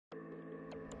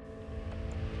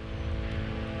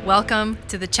Welcome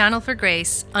to the Channel for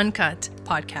Grace Uncut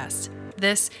podcast.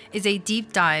 This is a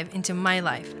deep dive into my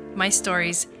life, my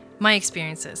stories, my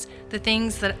experiences, the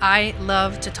things that I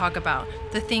love to talk about,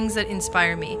 the things that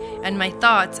inspire me, and my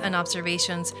thoughts and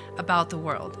observations about the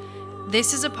world.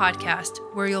 This is a podcast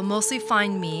where you'll mostly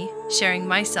find me sharing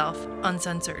myself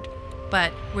uncensored,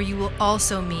 but where you will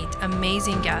also meet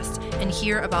amazing guests and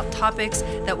hear about topics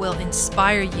that will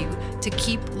inspire you to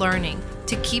keep learning,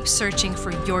 to keep searching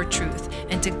for your truth,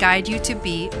 and to guide you to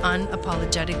be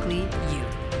unapologetically you.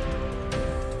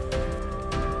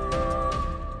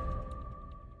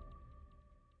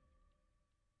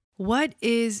 What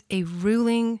is a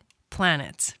ruling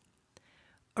planet?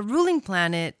 A ruling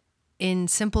planet, in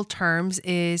simple terms,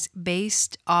 is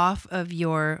based off of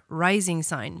your rising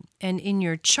sign. And in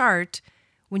your chart,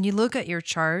 when you look at your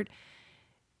chart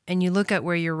and you look at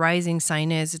where your rising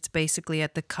sign is, it's basically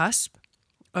at the cusp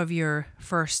of your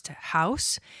first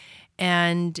house.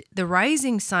 And the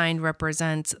rising sign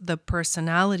represents the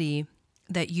personality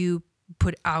that you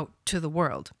put out to the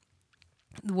world,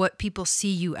 what people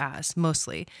see you as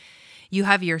mostly. You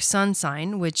have your sun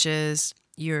sign, which is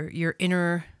your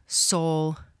inner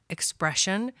soul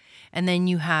expression, and then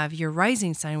you have your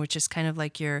rising sign, which is kind of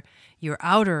like your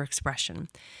outer expression.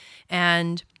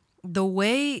 And the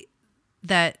way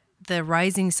that the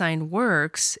rising sign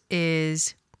works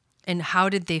is, and how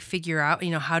did they figure out,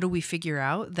 how do we figure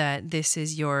out that this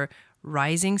is your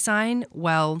rising sign?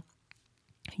 Well,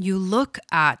 you look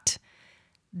at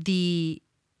the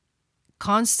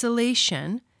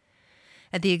constellation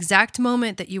at the exact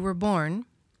moment that you were born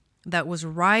that was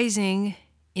rising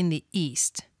in the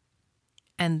east.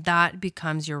 And that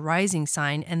becomes your rising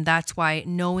sign. And that's why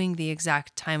knowing the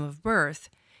exact time of birth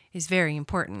is very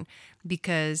important,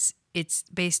 because it's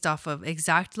based off of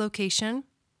exact location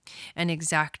and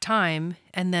exact time,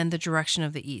 and then the direction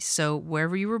of the east. So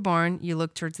wherever you were born, you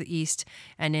look towards the east,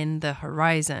 and in the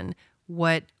horizon,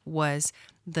 what was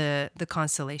the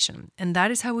constellation. And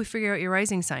that is how we figure out your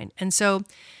rising sign. And so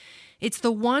it's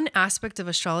the one aspect of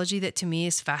astrology that to me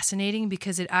is fascinating,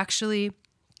 because it actually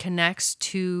connects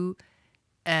to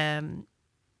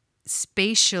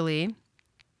spatially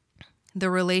the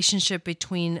relationship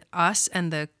between us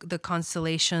and the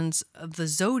constellations of the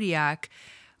zodiac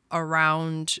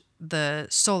around the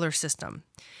solar system.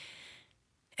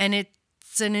 And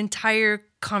it's an entire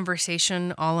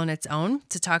conversation all on its own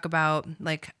to talk about,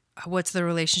 like, what's the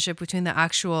relationship between the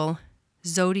actual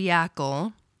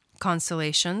zodiacal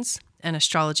constellations and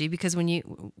astrology. Because when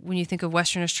you think of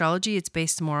Western astrology, it's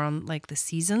based more on like the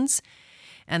seasons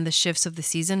and the shifts of the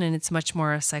season, and it's much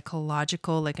more a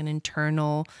psychological, like an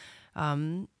internal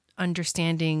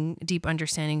understanding, deep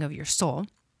understanding of your soul.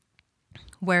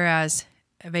 Whereas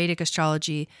Vedic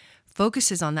astrology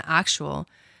focuses on the actual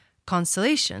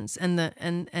constellations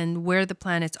and where the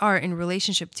planets are in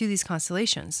relationship to these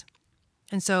constellations.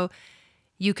 And so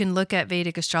you can look at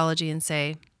Vedic astrology and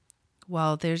say,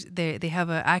 well, they have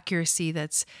an accuracy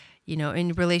that's,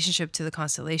 in relationship to the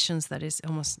constellations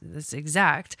that's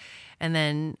exact. And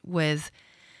then with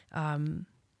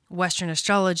Western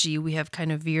astrology, we have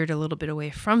kind of veered a little bit away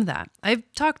from that. I've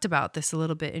talked about this a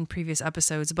little bit in previous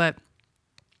episodes, but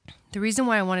the reason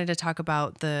why I wanted to talk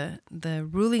about the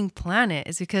ruling planet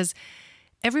is because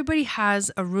everybody has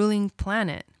a ruling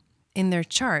planet in their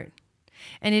chart.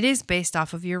 And it is based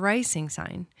off of your rising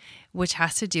sign, which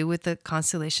has to do with the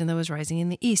constellation that was rising in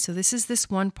the east. So this is this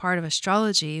one part of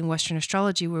astrology, in Western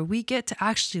astrology, where we get to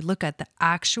actually look at the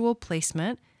actual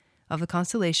placement of the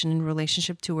constellation in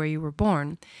relationship to where you were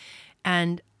born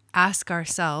and ask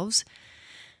ourselves,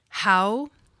 how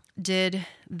did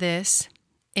this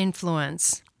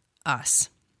influence us?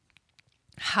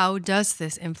 How does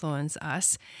this influence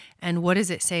us? And what does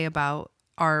it say about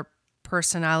our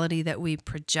personality that we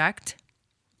project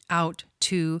out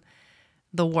to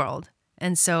the world?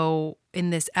 And so in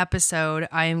this episode,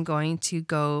 I am going to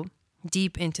go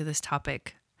deep into this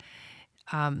topic,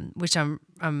 which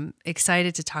I'm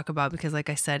excited to talk about, because like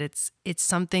I said, it's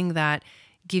something that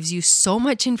gives you so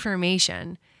much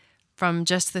information from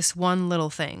just this one little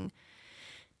thing.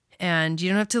 And you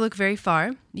don't have to look very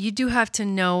far. You do have to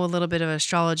know a little bit of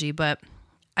astrology, but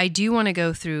I do want to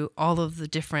go through all of the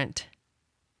different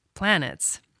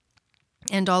planets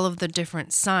and all of the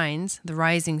different signs, the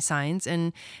rising signs,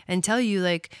 and tell you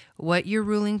like what your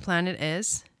ruling planet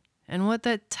is and what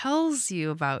that tells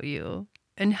you about you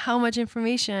and how much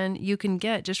information you can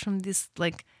get just from this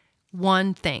like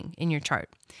one thing in your chart.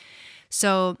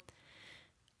 So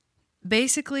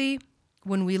basically,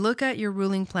 when we look at your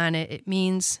ruling planet, it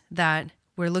means that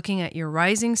we're looking at your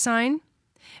rising sign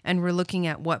and we're looking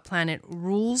at what planet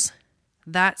rules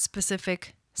that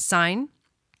specific sign.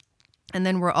 And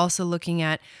then we're also looking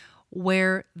at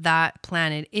where that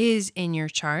planet is in your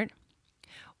chart,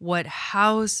 what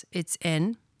house it's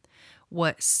in,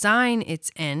 what sign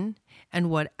it's in, and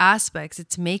what aspects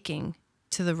it's making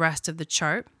to the rest of the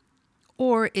chart.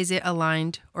 Or is it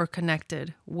aligned or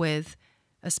connected with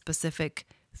a specific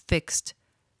fixed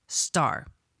star?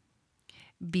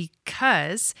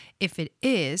 Because if it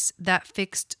is that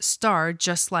fixed star,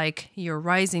 just like your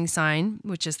rising sign,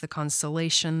 which is the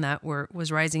constellation that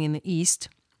was rising in the east,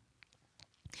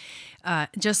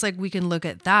 just like we can look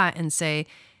at that and say,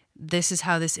 this is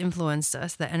how this influenced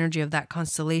us, the energy of that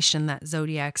constellation, that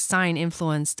zodiac sign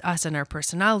influenced us and our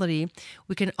personality.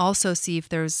 We can also see if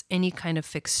there's any kind of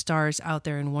fixed stars out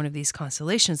there in one of these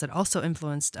constellations that also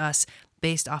influenced us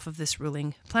based off of this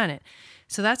ruling planet.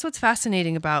 So that's what's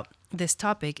fascinating about this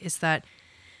topic, is that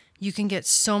you can get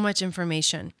so much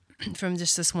information from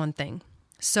just this one thing.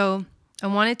 So I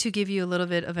wanted to give you a little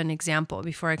bit of an example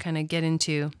before I kind of get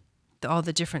into all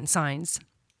the different signs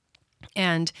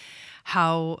and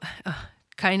how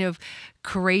kind of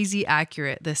crazy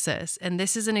accurate this is. And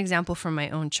this is an example from my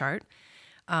own chart.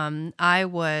 I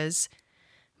was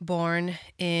born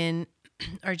in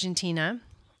Argentina,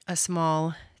 a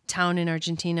small town in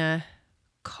Argentina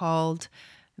called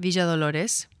Villa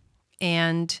Dolores.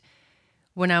 And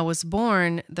when I was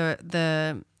born,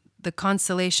 the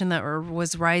constellation that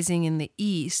was rising in the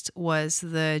east was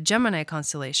the Gemini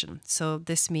constellation. So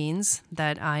this means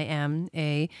that I am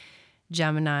a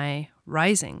Gemini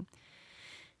rising.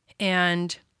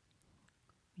 And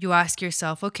you ask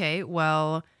yourself, okay,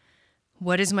 well,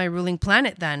 what is my ruling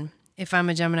planet then if I'm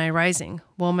a Gemini rising?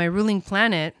 Well, my ruling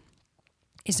planet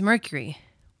is Mercury.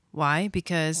 Why?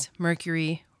 Because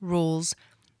Mercury rules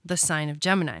the sign of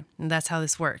Gemini. And that's how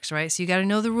this works, right? So you got to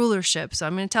know the rulership. So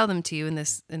I'm going to tell them to you in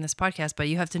this podcast, but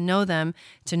you have to know them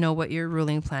to know what your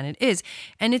ruling planet is.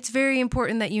 And it's very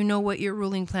important that you know what your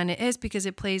ruling planet is, because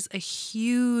it plays a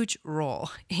huge role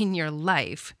in your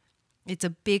life. It's a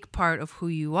big part of who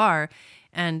you are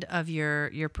and of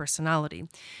your personality.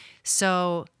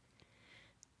 So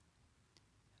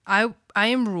I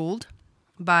am ruled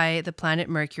by the planet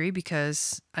Mercury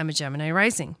because I'm a Gemini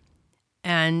rising.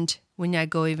 And when I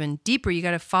go even deeper, you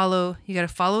got to follow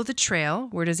the trail.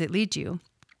 Where does it lead you?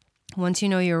 Once you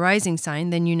know your rising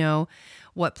sign, then you know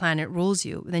what planet rules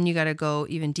you. Then you got to go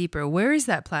even deeper. Where is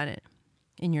that planet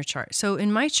in your chart? So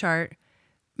in my chart,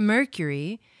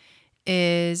 Mercury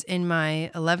is in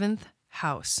my 11th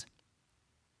house.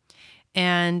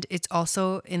 And it's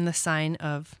also in the sign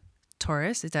of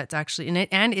Taurus. That's actually in it,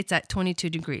 and it's at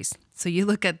 22 degrees. So you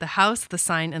look at the house, the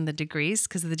sign, and the degrees,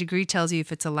 because the degree tells you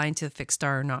if it's aligned to a fixed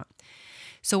star or not.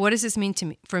 So what does this mean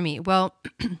for me? Well,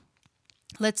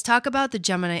 let's talk about the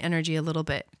Gemini energy a little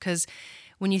bit, because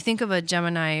when you think of a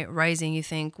Gemini rising, you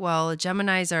think, well,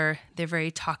 Geminis they're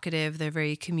very talkative, they're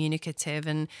very communicative,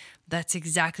 and that's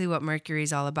exactly what Mercury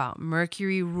is all about.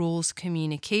 Mercury rules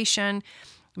communication.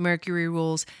 Mercury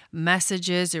rules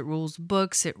messages, it rules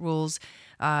books, it rules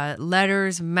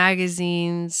letters,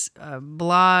 magazines,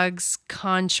 blogs,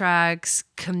 contracts,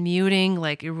 commuting,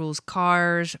 like it rules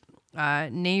cars,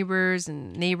 neighbors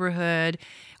and neighborhood,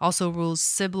 also rules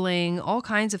sibling, all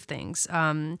kinds of things.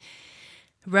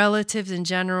 Relatives in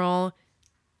general,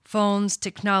 phones,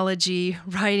 technology,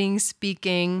 writing,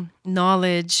 speaking,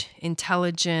 knowledge,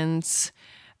 intelligence.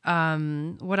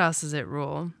 What else does it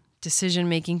rule? Decision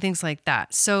making, things like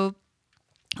that. So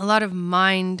a lot of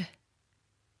mind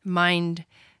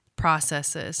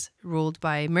processes ruled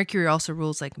by Mercury. Also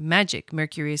rules like magic.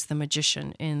 Mercury is the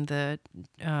magician in the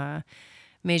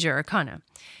major arcana.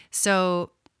 So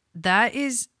that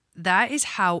is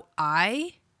how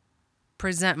I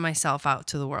present myself out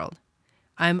to the world.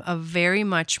 I'm a very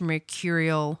much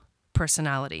mercurial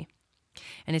personality.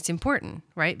 And it's important,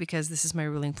 right? Because this is my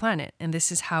ruling planet. And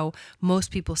this is how most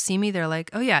people see me. They're like,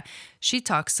 oh yeah, she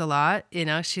talks a lot.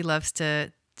 She loves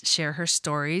to share her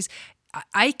stories.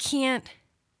 I can't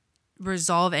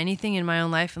resolve anything in my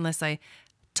own life unless I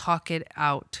talk it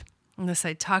out, unless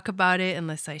I talk about it,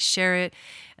 unless I share it,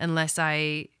 unless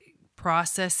I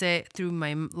process it through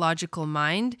my logical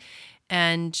mind.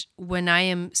 And when I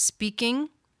am speaking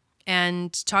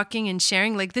and talking and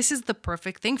sharing, like this is the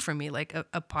perfect thing for me, like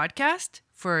a podcast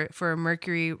for a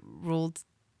Mercury ruled,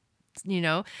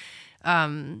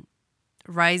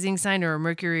 rising sign or a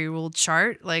Mercury ruled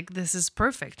chart. Like this is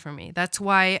perfect for me. That's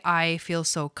why I feel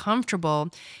so comfortable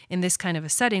in this kind of a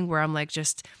setting where I'm like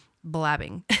just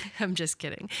blabbing. I'm just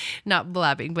kidding. Not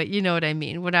blabbing, but you know what I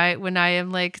mean. When I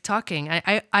am like talking,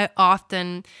 I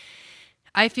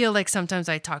feel like sometimes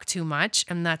I talk too much,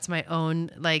 and that's my own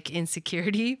like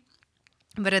insecurity.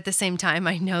 But at the same time,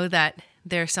 I know that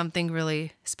there's something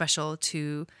really special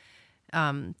to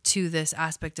to this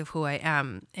aspect of who I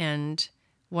am. And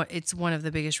it's one of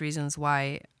the biggest reasons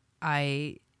why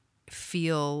I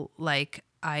feel like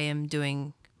I am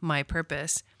doing my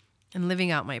purpose and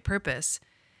living out my purpose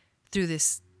through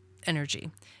this energy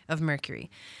of Mercury.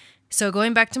 So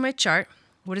going back to my chart,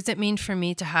 what does it mean for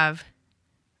me to have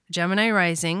Gemini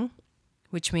rising,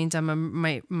 which means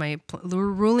my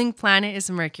ruling planet is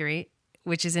Mercury,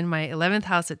 which is in my 11th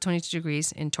house at 22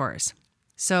 degrees in Taurus.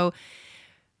 So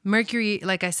Mercury,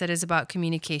 like I said, is about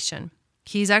communication.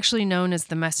 He's actually known as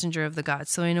the messenger of the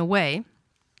gods. So in a way,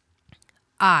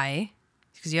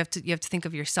 because you have to think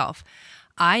of yourself,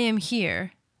 I am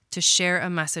here to share a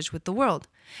message with the world.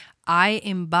 I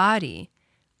embody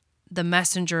the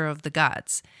messenger of the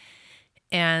gods.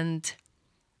 And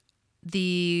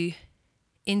the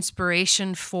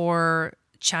inspiration for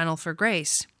Channel for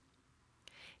Grace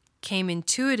came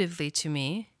intuitively to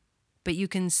me, but you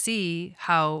can see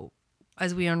how,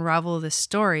 as we unravel the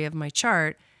story of my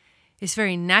chart, it's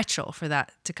very natural for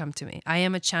that to come to me. I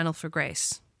am a channel for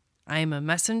grace. I am a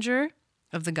messenger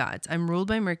of the gods. I'm ruled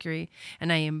by Mercury,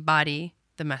 and I embody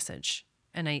the message,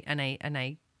 and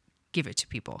I give it to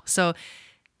people. So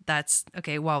that's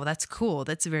okay. Wow, that's cool.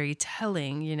 That's very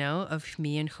telling, of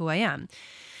me and who I am.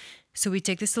 So we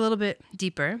take this a little bit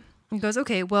deeper. It goes,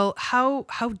 okay, well, how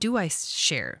do I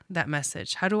share that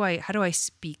message? How do I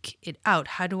speak it out?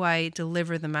 How do I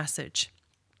deliver the message?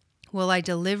 Well, I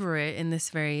deliver it in this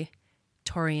very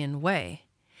Taurian way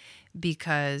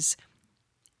because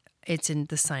it's in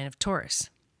the sign of Taurus.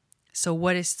 So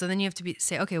then you have to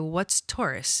say, okay, well, what's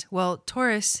Taurus? Well,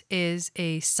 Taurus is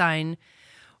a sign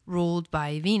ruled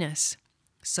by Venus.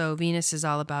 So Venus is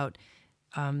all about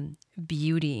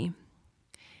beauty,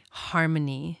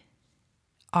 harmony,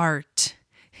 art,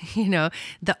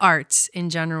 the arts in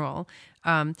general,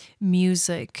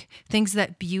 music, things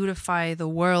that beautify the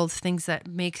world, things that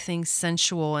make things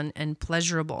sensual and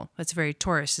pleasurable. That's very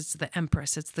Taurus. It's the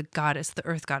Empress, it's the goddess, the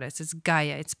earth goddess, it's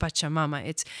Gaia, it's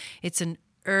Pachamama. It's an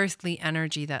earthly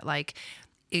energy that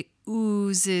it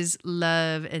oozes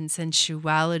love and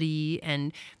sensuality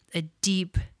and a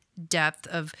deep depth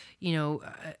of,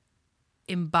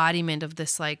 embodiment of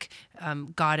this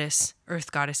goddess,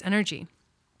 earth goddess energy.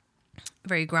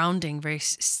 Very grounding, very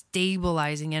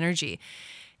stabilizing energy.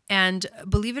 And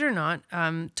believe it or not,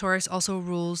 Taurus also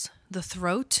rules the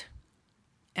throat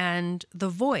and the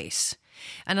voice.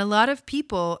 And a lot of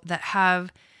people that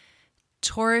have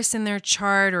Taurus in their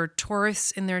chart or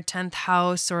Taurus in their 10th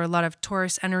house or a lot of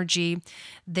Taurus energy,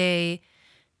 they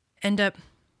end up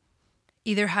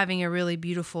either having a really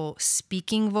beautiful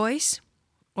speaking voice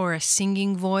or a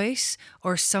singing voice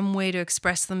or some way to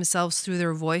express themselves through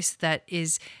their voice that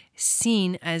is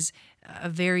seen as a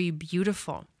very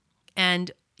beautiful.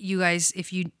 And you guys,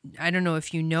 I don't know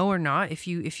if you know or not, if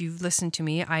you've listened to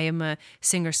me, I am a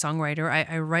singer-songwriter.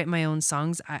 I write my own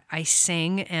songs. I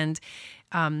sing, and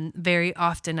very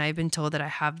often I've been told that I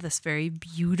have this very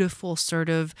beautiful sort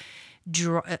of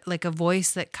like a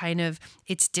voice that kind of,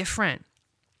 it's different.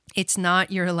 It's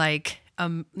not your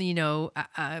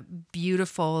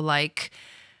beautiful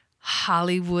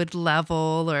Hollywood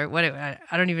level or what, I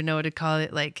don't even know what to call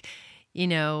it,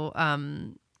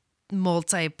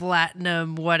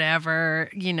 multi-platinum, whatever,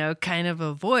 kind of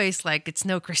a voice. Like it's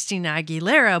no Christina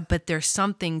Aguilera, but there's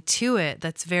something to it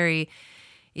that's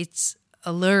it's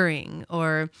alluring,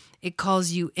 or it calls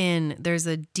you in. There's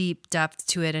a deep depth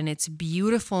to it, and it's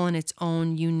beautiful in its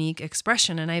own unique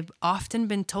expression. And I've often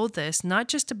been told this, not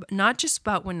just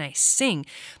about when I sing,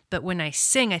 but when I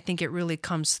sing, I think it really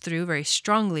comes through very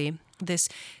strongly, this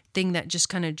thing that just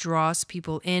kind of draws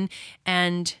people in.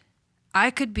 And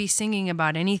I could be singing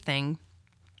about anything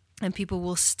and people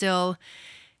will still,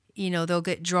 they'll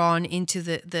get drawn into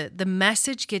the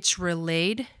message gets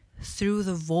relayed through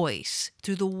the voice,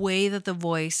 through the way that the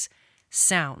voice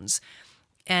sounds.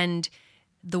 And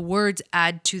the words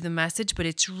add to the message, but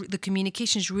the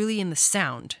communication is really in the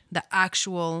sound, the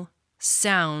actual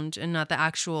sound and not the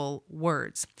actual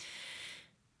words.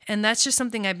 And that's just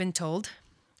something I've been told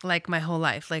my whole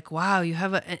life. Wow, you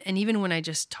have and even when I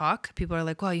just talk, people are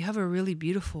like, wow, you have a really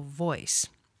beautiful voice.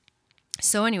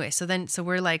 So anyway,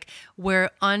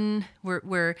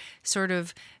 we're sort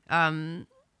of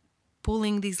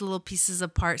pulling these little pieces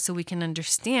apart so we can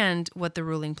understand what the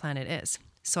ruling planet is.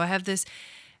 So I have this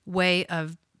way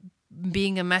of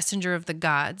being a messenger of the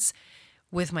gods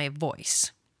with my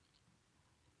voice,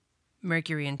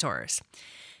 Mercury and Taurus.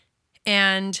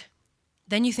 And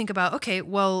then you think about, okay,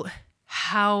 well,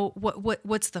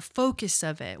 what's the focus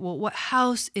of it? Well, what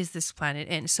house is this planet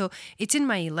in? So it's in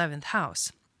my 11th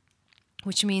house,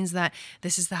 which means that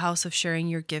this is the house of sharing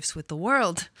your gifts with the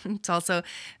world. It's also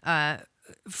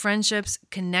friendships,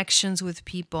 connections with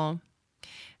people,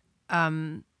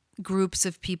 groups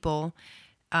of people.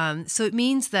 So it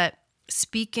means that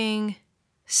speaking,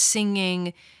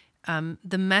 singing,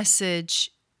 the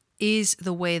message is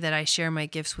the way that I share my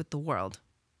gifts with the world.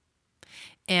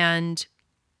 And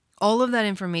all of that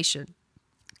information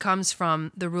comes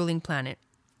from the ruling planet,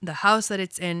 the house that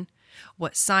it's in,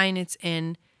 what sign it's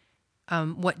in,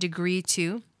 what degree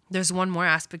too. There's one more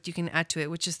aspect you can add to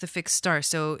it, which is the fixed star.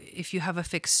 So if you have a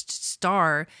fixed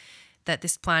star that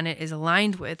this planet is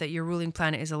aligned with, that your ruling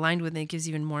planet is aligned with, then it gives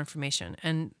even more information.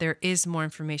 And there is more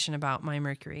information about my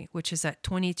Mercury, which is at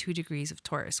 22 degrees of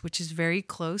Taurus, which is very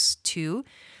close to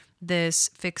this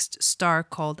fixed star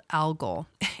called Algol.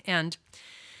 And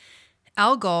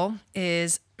Algol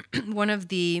is one of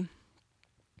the,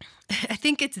 I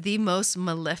think it's the most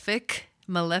malefic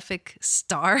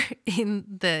star in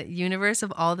the universe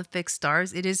of all the fixed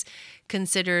stars. It is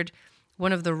considered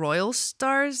one of the royal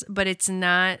stars, but it's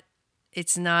not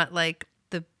like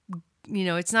the,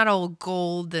 it's not all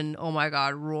gold and oh my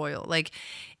God, royal. Like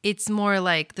it's more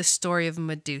like the story of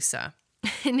Medusa.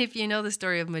 And if you know the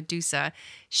story of Medusa,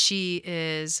 she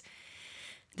is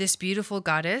this beautiful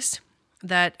goddess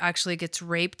that actually gets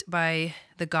raped by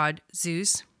the god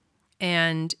Zeus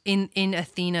and in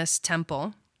Athena's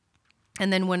temple.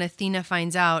 And then when Athena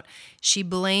finds out, she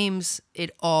blames it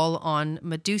all on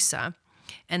Medusa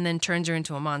and then turns her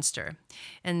into a monster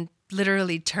and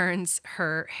literally turns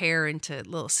her hair into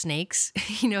little snakes,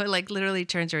 like literally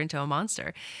turns her into a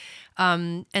monster.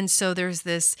 And so there's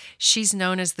this, she's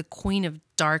known as the Queen of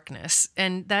Darkness.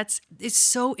 And it's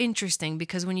so interesting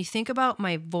because when you think about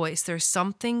my voice, there's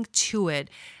something to it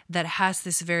that has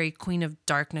this very Queen of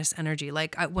Darkness energy.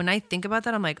 Like when I think about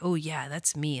that, I'm like, oh yeah,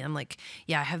 that's me. I'm like,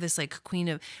 yeah, I have this like Queen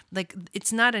of, like,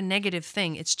 it's not a negative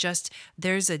thing. It's just,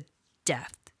 there's a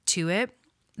depth to it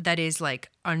that is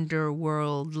like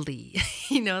underworldly,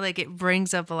 like it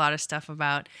brings up a lot of stuff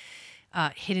about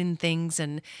hidden things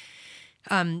and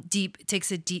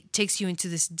takes you into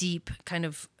this deep kind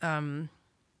of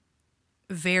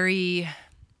very,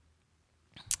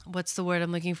 what's the word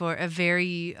I'm looking for? A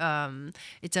very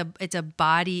it's a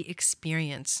body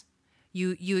experience.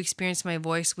 You experience my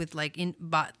voice with like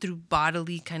through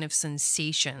bodily kind of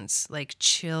sensations, like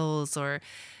chills, or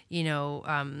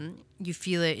you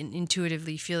feel it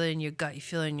intuitively, you feel it in your gut, you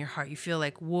feel it in your heart, you feel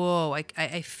like, whoa,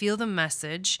 I feel the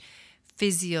message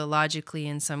physiologically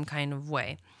in some kind of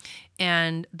way.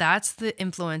 And that's the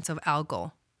influence of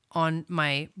Algol on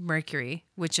my Mercury,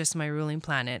 which is my ruling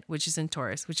planet, which is in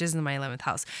Taurus, which is in my 11th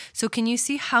house. So can you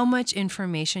see how much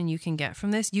information you can get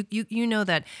from this? You know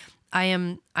that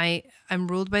I'm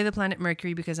ruled by the planet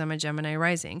Mercury because I'm a Gemini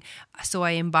rising. So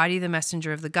I embody the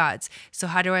messenger of the gods. So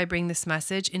how do I bring this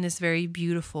message in this very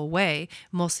beautiful way,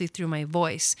 mostly through my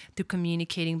voice, through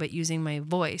communicating, but using my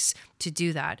voice to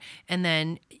do that. And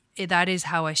then that is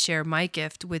how I share my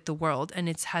gift with the world. And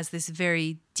it has this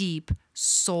very deep,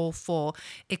 soulful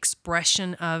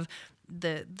expression of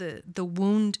the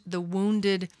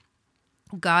wounded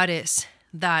goddess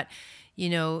that,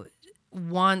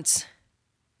 wants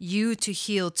you to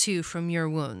heal too from your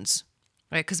wounds,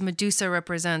 right? Because Medusa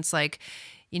represents like,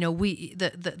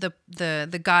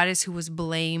 the goddess who was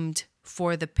blamed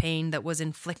for the pain that was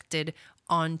inflicted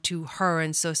onto her.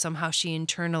 And so somehow she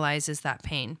internalizes that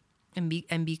pain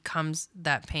and becomes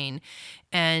that pain.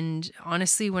 And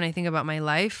honestly, when I think about my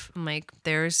life, I'm like,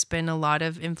 there's been a lot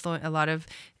of influence, a lot of,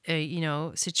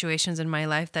 situations in my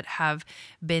life that have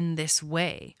been this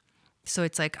way. So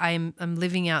it's like I'm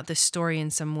living out this story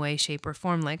in some way, shape, or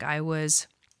form. Like I was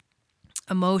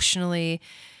emotionally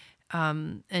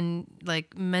and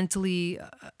like mentally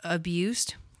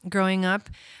abused growing up.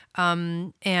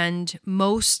 And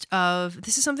most of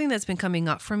this is something that's been coming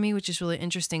up for me, which is really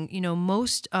interesting.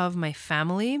 Most of my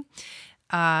family,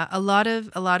 a lot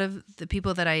of the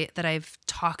people that I've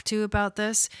talked to about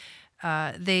this,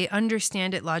 they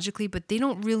understand it logically, but they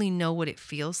don't really know what it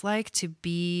feels like to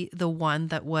be the one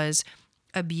that was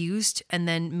abused and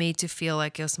then made to feel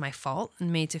like it was my fault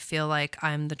and made to feel like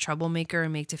I'm the troublemaker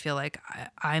and made to feel like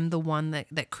I'm the one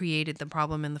that created the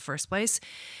problem in the first place.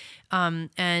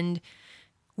 And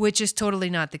which is totally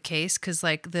not the case, because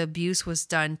like the abuse was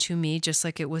done to me just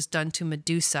like it was done to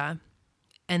Medusa.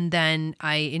 And then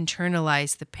I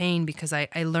internalized the pain because I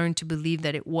learned to believe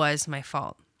that it was my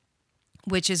fault,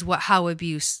 which is how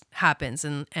abuse happens.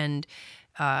 And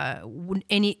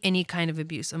any kind of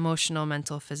abuse, emotional,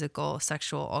 mental, physical,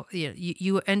 sexual,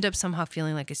 you end up somehow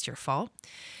feeling like it's your fault.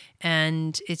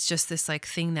 And it's just this like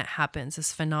thing that happens,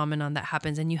 this phenomenon that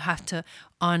happens, and you have to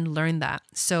unlearn that.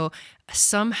 So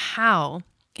somehow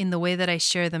in the way that I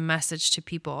share the message to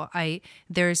people,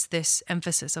 there's this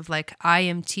emphasis of like, I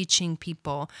am teaching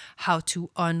people how to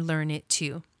unlearn it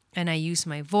too. And I use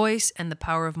my voice and the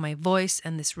power of my voice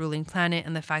and this ruling planet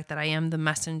and the fact that I am the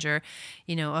messenger,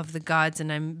 of the gods, and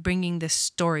I'm bringing this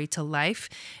story to life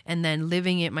and then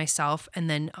living it myself and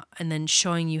then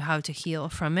showing you how to heal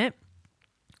from it.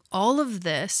 All of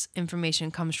this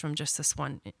information comes from just this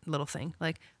one little thing,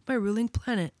 like my ruling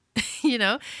planet,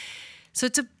 So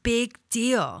it's a big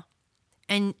deal.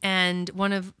 And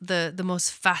one of the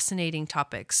most fascinating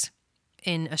topics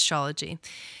in astrology.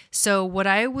 So what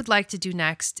I would like to do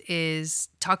next is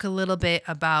talk a little bit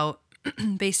about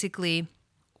basically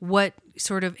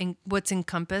what's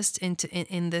encompassed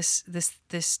in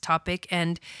this topic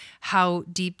and how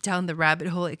deep down the rabbit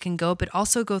hole it can go, but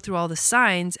also go through all the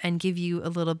signs and give you a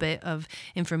little bit of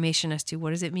information as to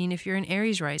what does it mean if you're an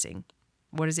Aries rising?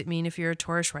 What does it mean if you're a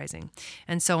Taurus rising?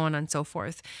 And so on and so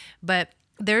forth. But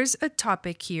there's a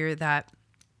topic here that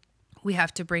we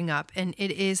have to bring up, and it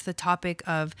is the topic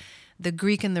of the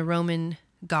Greek and the Roman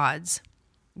gods,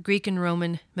 Greek and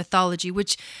Roman mythology,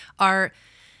 which are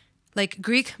like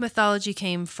Greek mythology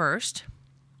came first,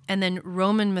 and then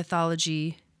Roman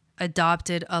mythology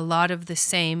adopted a lot of the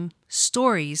same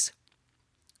stories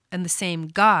and the same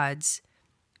gods,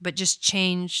 but just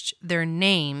changed their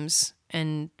names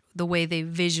and the way they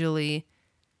visually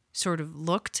sort of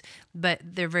looked, but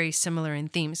they're very similar in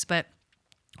themes. But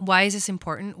why is this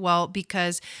important? Well,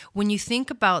 because when you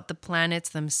think about the planets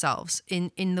themselves,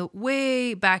 in the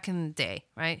way back in the day,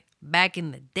 right? Back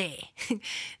in the day,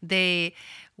 they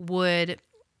would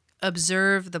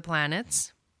observe the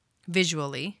planets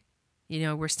visually.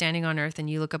 We're standing on Earth and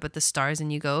you look up at the stars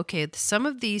and you go, okay, some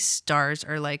of these stars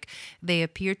are like, they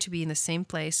appear to be in the same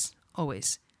place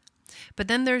always. But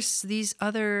then there's these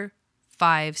other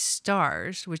 5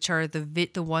 stars, which are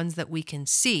the ones that we can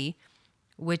see,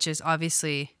 which is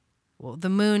obviously, well, the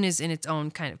moon is in its own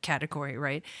kind of category,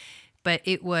 right? But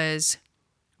it was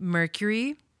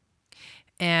Mercury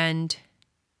and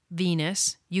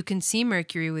Venus. You can see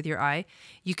Mercury with your eye.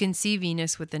 You can see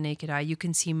Venus with the naked eye. You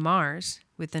can see Mars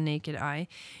with the naked eye.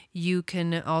 You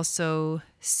can also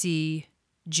see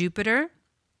Jupiter,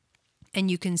 and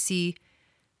you can see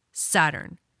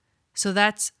Saturn. So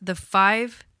that's the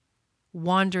 5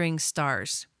 wandering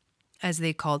stars, as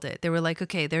they called it. They were like,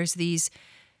 okay, there's these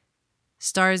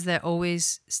stars that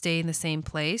always stay in the same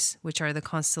place, which are the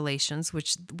constellations,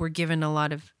 which were given a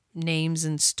lot of names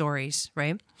and stories,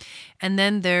 right? And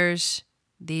then there's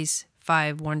these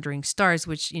 5 wandering stars,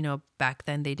 which, back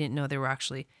then they didn't know they were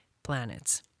actually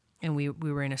planets. And we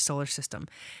were in a solar system.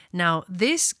 Now,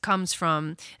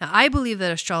 I believe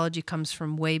that astrology comes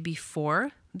from way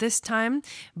before this time.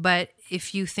 But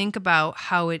if you think about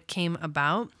how it came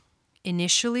about,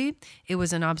 initially, it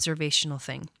was an observational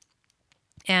thing.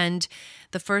 And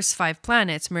the first 5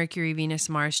 planets, Mercury, Venus,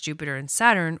 Mars, Jupiter, and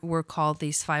Saturn, were called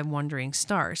these 5 wandering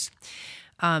stars.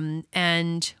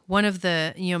 And one of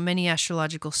the many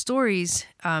astrological stories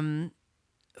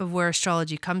of where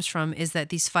astrology comes from is that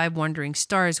these 5 wandering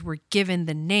stars were given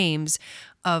the names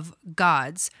of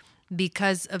gods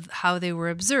because of how they were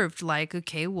observed. Like,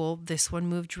 okay, well, this one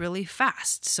moved really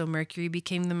fast, so Mercury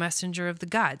became the messenger of the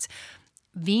gods.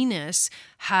 Venus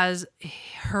has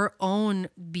her own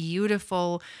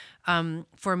beautiful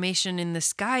formation in the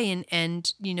sky,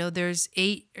 and there's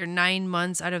 8 or 9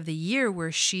 months out of the year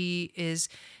where she is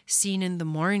seen in the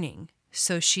morning,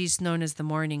 so she's known as the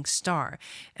morning star.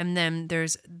 And then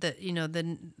there's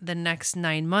the next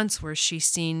 9 months where she's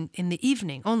seen in the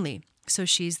evening only, so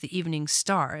she's the evening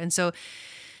star. And so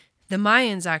the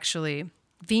Mayans actually,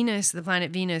 Venus, the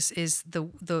planet Venus, is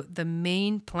the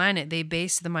main planet. They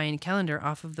based the Mayan calendar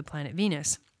off of the planet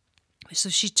Venus. So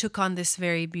she took on this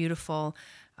very beautiful,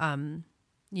 morning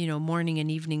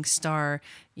and evening star,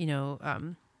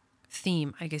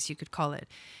 theme, I guess you could call it.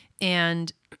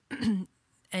 And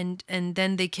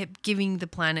then they kept giving the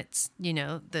planets,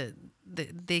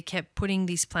 they kept putting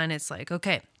these planets like,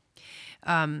 okay,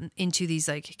 into these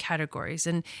like categories.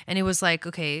 And it was like,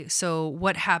 okay, so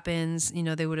what happens,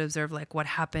 they would observe like what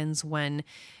happens when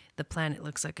the planet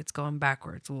looks like it's going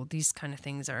backwards. Well, these kind of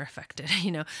things are affected,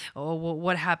 Oh, well,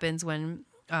 what happens when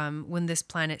this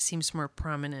planet seems more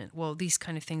prominent? Well, these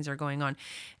kind of things are going on.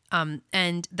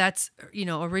 And that's,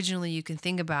 originally you can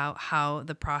think about how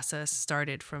the process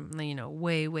started from,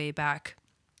 way, way back,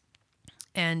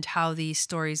 and how these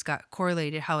stories got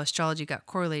correlated, how astrology got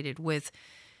correlated with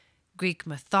Greek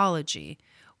mythology,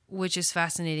 which is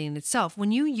fascinating in itself.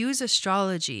 When you use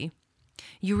astrology,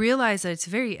 you realize that it's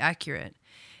very accurate.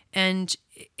 And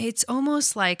it's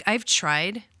almost like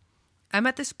I'm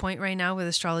at this point right now with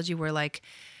astrology where like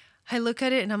I look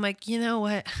at it and I'm like, you know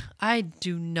what? I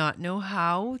do not know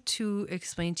how to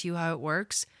explain to you how it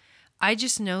works. I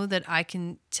just know that I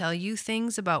can tell you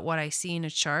things about what I see in a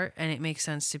chart and it makes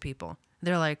sense to people.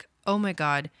 They're like, oh my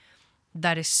God,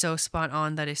 that is so spot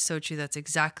on. That is so true. That's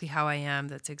exactly how I am.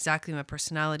 That's exactly my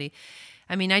personality.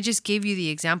 I mean, I just gave you the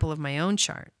example of my own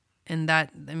chart. And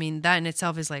that in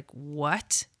itself is like,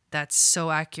 what? That's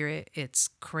so accurate. It's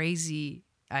crazy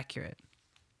accurate.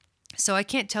 So I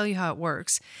can't tell you how it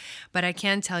works, but I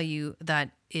can tell you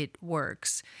that it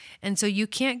works. And so you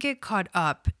can't get caught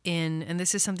up in, and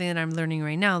this is something that I'm learning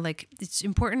right now, like it's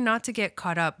important not to get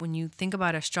caught up when you think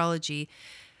about astrology,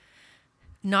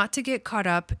 not to get caught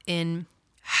up in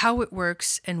how it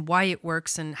works and why it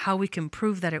works and how we can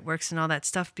prove that it works and all that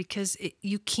stuff, because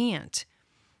you can't.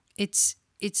 It's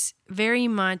very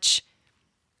much,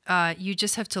 you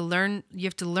just have to learn, you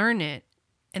have to learn it.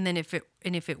 And then if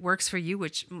it works for you,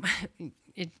 which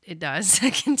it does,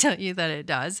 I can tell you that it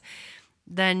does,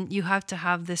 then you have to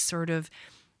have this sort of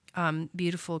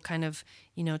beautiful kind of,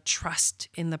 trust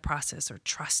in the process or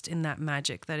trust in that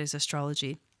magic that is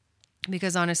astrology.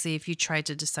 Because honestly, if you try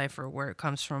to decipher where it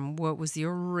comes from, what was the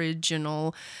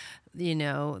original,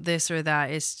 this or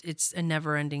that, it's a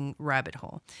never-ending rabbit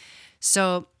hole.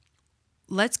 So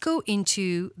let's go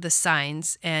into the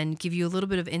signs and give you a little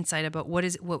bit of insight about what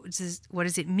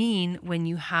does it mean when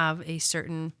you have a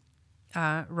certain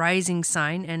rising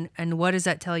sign, and what does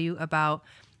that tell you about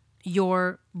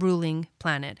your ruling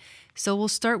planet. So we'll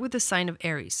start with the sign of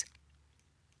Aries.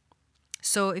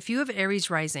 So if you have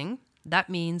Aries rising,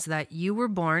 that means that you were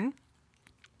born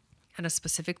at a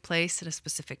specific place at a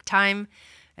specific time.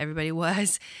 Everybody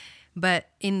was. But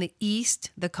in the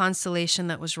east, the constellation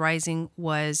that was rising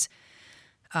was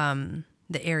the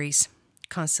Aries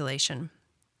constellation.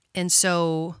 And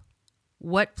so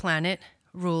what planet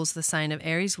rules the sign of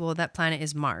Aries? Well, that planet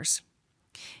is Mars.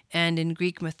 And in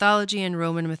Greek mythology and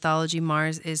Roman mythology,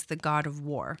 Mars is the god of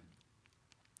war.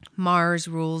 Mars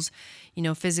rules,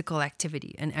 physical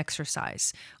activity and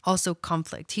exercise, also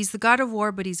conflict. He's the god of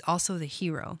war, but he's also the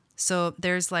hero. So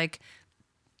there's like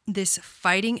this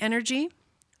fighting energy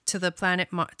to the planet,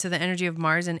 to the energy of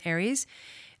Mars and Aries.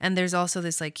 And there's also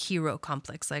this like hero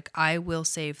complex, like I will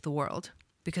save the world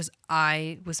because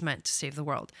I was meant to save the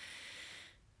world.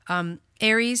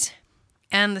 Aries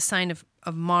and the sign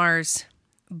of Mars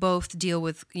both deal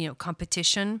with,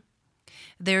 competition.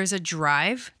 There's a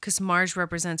drive, because Mars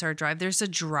represents our drive. There's a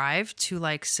drive to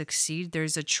like succeed.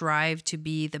 There's a drive to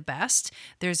be the best.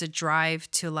 There's a drive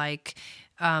to like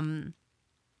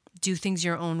do things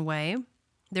your own way.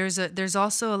 There's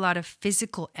also a lot of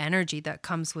physical energy that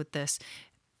comes with this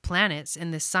planets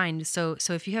in this sign. So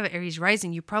if you have Aries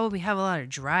rising, you probably have a lot of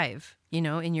drive,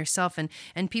 in yourself,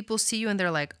 and people see you and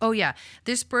they're like, oh yeah,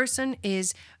 this person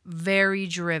is very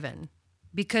driven.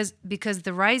 Because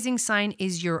the rising sign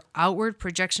is your outward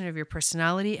projection of your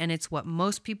personality, and it's what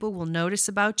most people will notice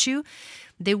about you.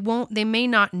 They may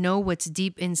not know what's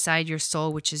deep inside your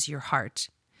soul, which is your heart,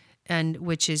 and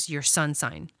which is your sun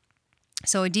sign.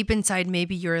 So deep inside,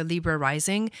 maybe you're a Libra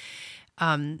rising,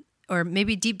 or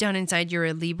maybe deep down inside you're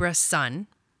a Libra sun.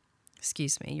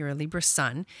 You're a Libra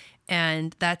sun,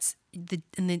 and that's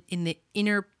in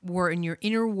your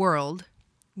inner world,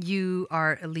 you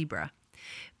are a Libra.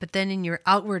 But then in your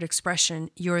outward expression,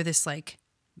 you're this like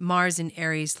Mars and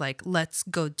Aries, like, let's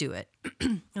go do it.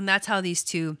 And that's how these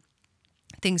two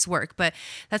things work. But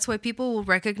that's why people will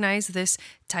recognize this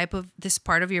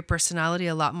part of your personality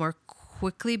a lot more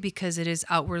quickly, because it is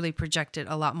outwardly projected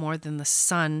a lot more than the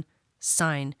sun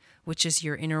sign, which is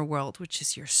your inner world, which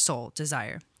is your soul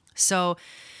desire. So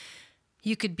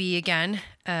you could be, again,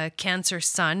 a Cancer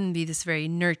sun and be this very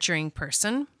nurturing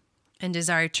person and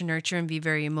desire to nurture and be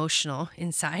very emotional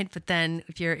inside. But then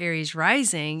if you're Aries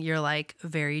rising, you're like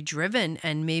very driven,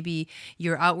 and maybe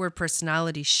your outward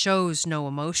personality shows no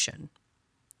emotion,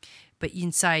 but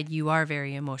inside you are a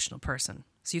very emotional person.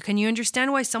 So can you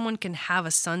understand why someone can have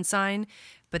a sun sign,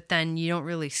 but then you don't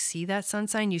really see that sun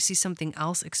sign? You see something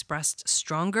else expressed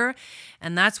stronger.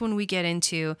 And that's when we get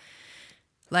into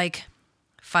like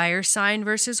fire sign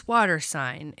versus water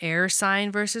sign, air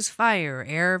sign versus fire,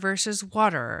 air versus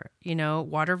water,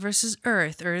 water versus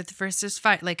earth versus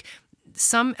fire. Like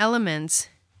some elements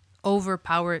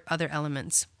overpower other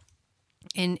elements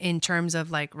in terms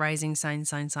of like rising sign,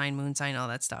 sun sign, moon sign, all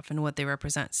that stuff and what they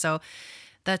represent. So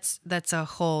that's a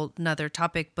whole nother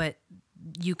topic, but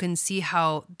you can see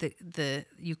how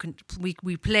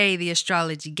we play the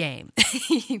astrology game.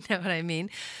 You know what I mean?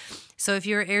 So if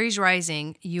you're Aries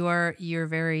rising, you're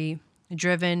very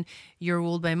driven, you're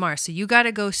ruled by Mars. So you got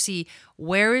to go see,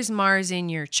 where is Mars in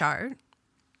your chart?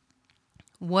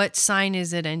 What sign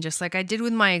is it in? Just like I did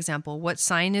with my example, what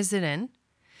sign is it in?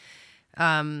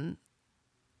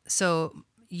 So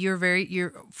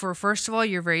first of all,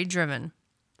 you're very driven,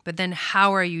 but then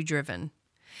how are you driven?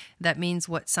 That means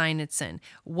what sign it's in.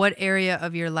 What area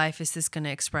of your life is this going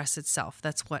to express itself?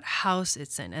 That's what house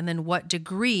it's in. And then what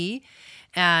degree,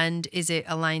 and is it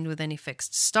aligned with any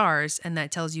fixed stars? And that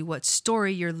tells you what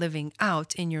story you're living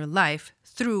out in your life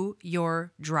through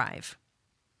your drive.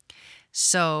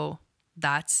 So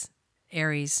that's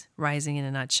Aries rising in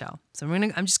a nutshell. So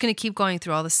I'm just gonna keep going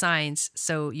through all the signs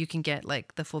so you can get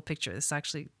like the full picture. This is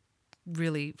actually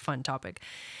really fun topic.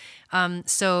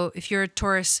 So if you're a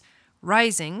Taurus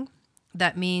rising,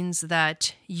 that means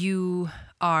that your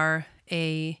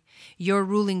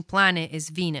ruling planet is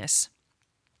Venus.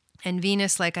 And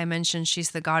Venus, like I mentioned,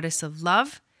 she's the goddess of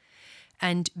love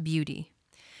and beauty.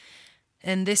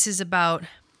 And this is about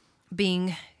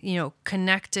being,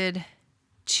 connected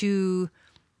to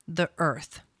the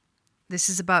earth. This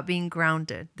is about being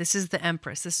grounded. This is the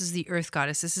Empress. This is the earth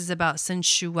goddess. This is about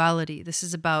sensuality. This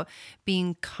is about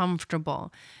being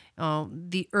comfortable.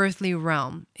 The earthly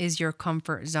realm is your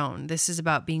comfort zone. This is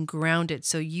about being grounded.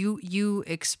 So you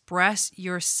express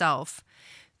yourself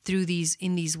in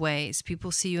these ways.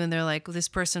 People see you and they're like, well, this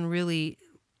person really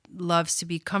loves to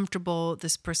be comfortable.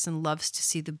 This person loves to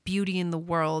see the beauty in the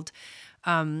world.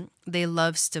 They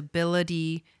love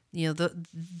stability.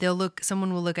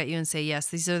 Someone will look at you and say, yes,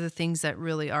 these are the things that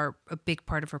really are a big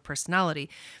part of her personality.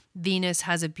 Venus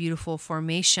has a beautiful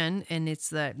formation, and it's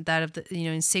that of the,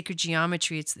 in sacred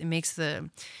geometry, it makes the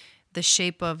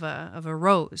shape of a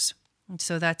rose. And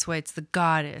so that's why it's the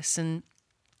goddess. And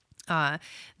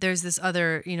there's this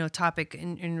other, topic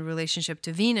in relationship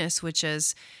to Venus, which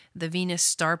is the Venus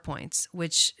star points,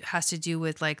 which has to do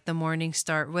with like the morning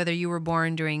star, whether you were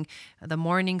born during the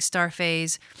morning star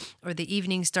phase or the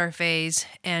evening star phase,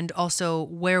 and also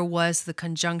where was the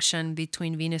conjunction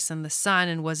between Venus and the sun,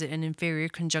 and was it an inferior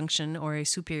conjunction or a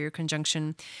superior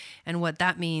conjunction, and what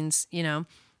that means,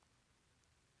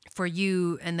 for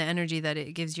you and the energy that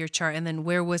it gives your chart, and then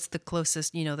where was the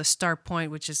closest, the star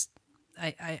point, which is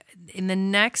I in the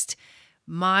next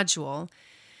module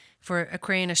for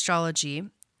Aquarian astrology,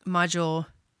 module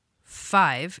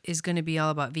 5 is going to be all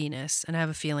about Venus. And I have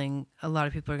a feeling a lot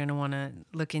of people are going to want to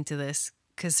look into this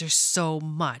because there's so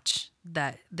much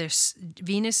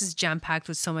Venus is jam-packed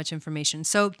with so much information.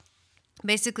 So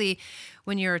basically,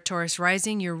 when you're a Taurus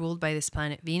rising, you're ruled by this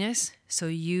planet Venus. So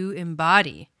you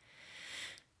embody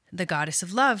the goddess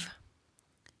of love.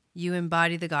 You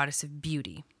embody the goddess of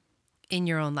beauty in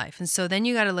your own life. And so then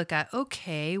you got to look at,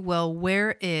 okay, well,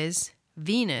 where is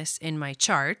Venus in my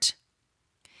chart?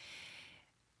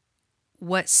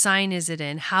 What sign is it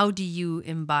in? How do you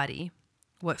embody?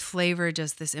 What flavor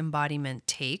does this embodiment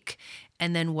take?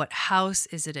 And then what house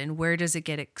is it in? Where does it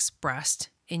get expressed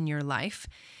in your life?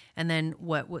 And then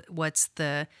what's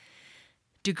the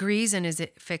degrees, and is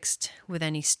it fixed with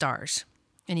any stars?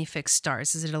 Any fixed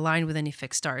stars? Is it aligned with any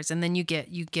fixed stars? And then you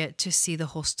get to see the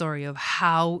whole story of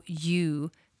how you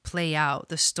play out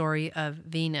the story of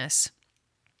Venus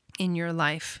in your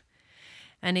life.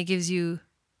 And it gives you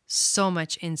so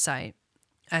much insight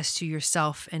as to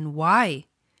yourself and why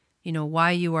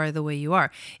you are the way you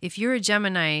are. If you're a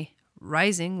Gemini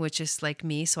rising, which is like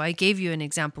me, so I gave you an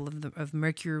example of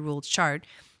Mercury ruled chart.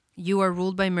 You are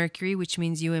ruled by Mercury, which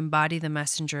means you embody the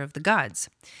messenger of the gods.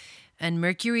 And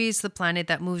Mercury is the planet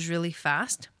that moves really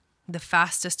fast, the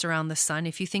fastest around the sun.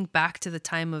 If you think back to the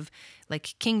time of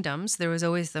like kingdoms, there was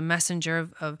always the messenger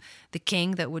of the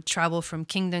king that would travel from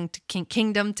kingdom to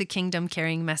kingdom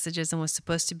carrying messages, and was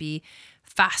supposed to be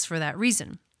fast for that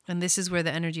reason. And this is where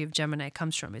the energy of Gemini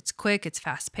comes from. It's quick, it's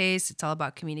fast paced, it's all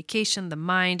about communication, the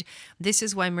mind. This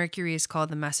is why Mercury is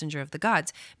called the messenger of the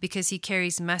gods, because he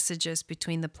carries messages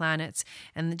between the planets.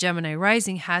 And the Gemini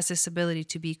rising has this ability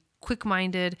to be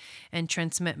quick-minded and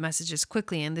transmit messages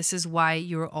quickly. And this is why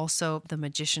you're also the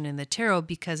magician in the tarot,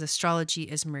 because astrology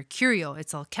is mercurial,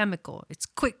 it's alchemical, it's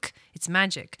quick, it's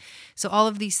magic. So all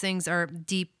of these things are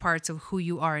deep parts of who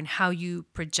you are and how you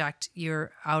project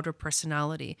your outer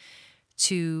personality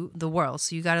to the world.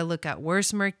 So you got to look at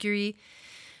where's Mercury,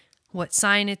 what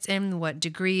sign it's in, what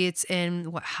degree it's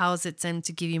in, what house it's in,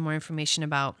 to give you more information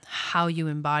about how you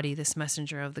embody this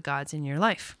messenger of the gods in your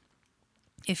life.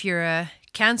 If you're a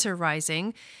Cancer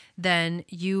rising, then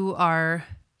your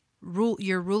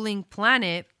ruling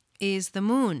planet is the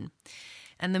moon.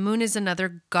 And the moon is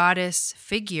another goddess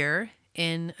figure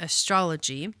in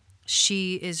astrology.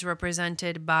 She is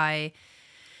represented by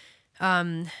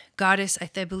goddess,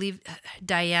 I believe,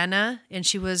 Diana, and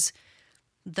she was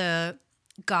the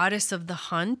goddess of the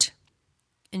hunt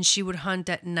and she would hunt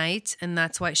at night. And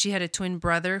that's why she had a twin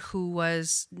brother who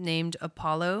was named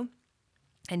Apollo,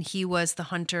 and he was the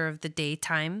hunter of the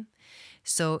daytime.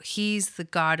 So he's the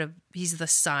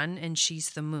sun, and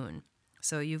she's the moon.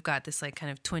 So you've got this like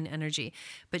kind of twin energy.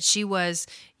 But she was,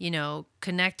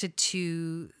 connected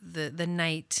to the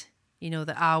night,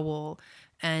 the owl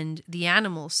and the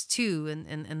animals too,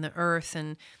 and the earth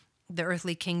and the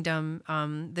earthly kingdom.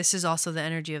 This is also the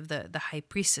energy of the high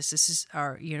priestess. This is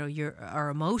our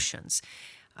emotions.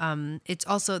 It's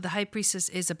also, the high priestess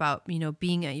is about,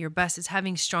 being at your best. It's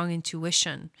having strong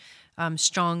intuition,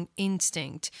 strong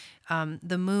instinct.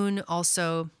 The moon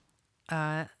also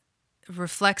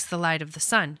reflects the light of the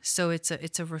sun. So it's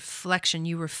a reflection.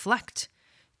 You reflect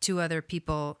to other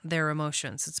people their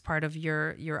emotions. It's part of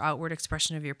your outward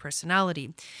expression of your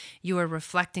personality. You are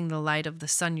reflecting the light of the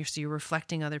sun. So you're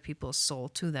reflecting other people's soul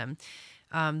to them.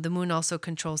 The moon also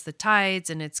controls the tides,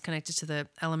 and it's connected to the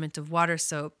element of water.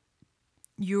 So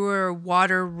you're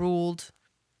water ruled.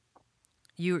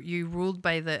 You ruled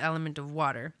by the element of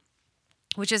water,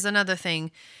 which is another thing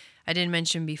I didn't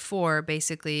mention before.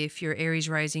 Basically, if you're Aries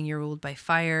rising, you're ruled by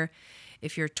fire.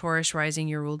 If you're Taurus rising,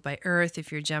 you're ruled by earth.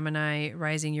 If you're Gemini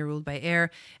rising, you're ruled by air.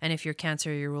 And if you're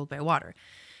Cancer, you're ruled by water.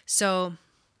 So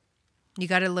you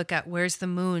got to look at, where's the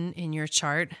moon in your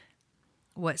chart?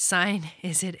 What sign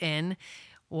is it in?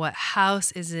 What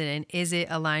house is it in? Is it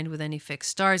aligned with any fixed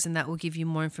stars? And that will give you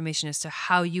more information as to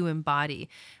how you embody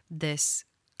this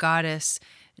goddess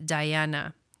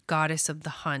Diana, goddess of the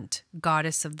hunt,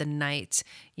 goddess of the night,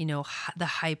 the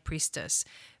high priestess.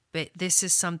 But this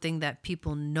is something that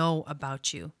people know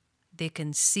about you. They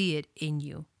can see it in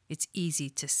you. It's easy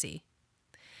to see.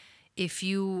 If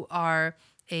you are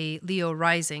a Leo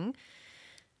rising,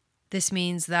 this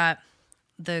means that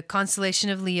the constellation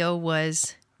of Leo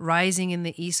was rising in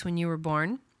the east when you were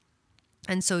born.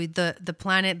 And so the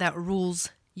planet that rules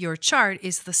your chart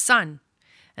is the sun.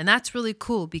 And that's really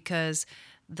cool because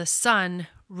the sun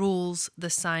rules the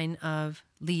sign of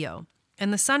Leo.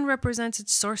 And the sun represents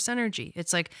its source energy.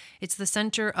 It's the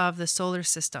center of the solar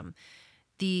system,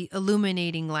 the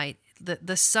illuminating light.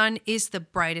 The sun is the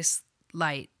brightest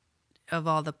light of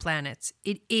all the planets.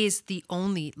 It is the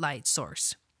only light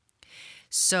source.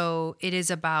 So it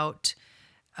is about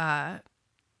God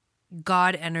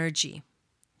energy.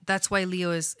 That's why Leo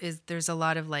is there's a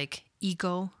lot of like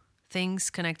ego things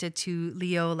connected to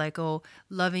Leo, like,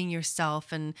 loving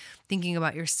yourself and thinking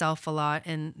about yourself a lot.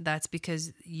 And that's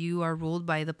because you are ruled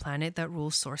by the planet that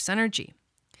rules source energy.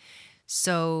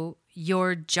 So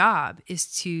your job is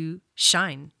to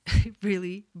shine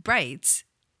really bright.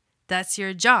 That's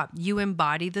your job. You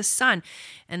embody the sun.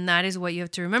 And that is what you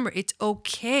have to remember. It's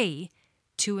okay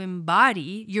to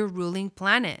embody your ruling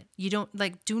planet. You don't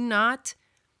do not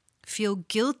feel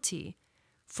guilty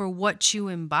for what you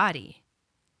embody,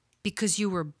 because you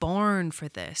were born for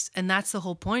this. And that's the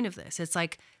whole point of this. It's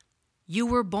like, you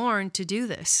were born to do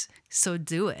this, so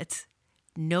do it.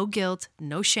 No guilt,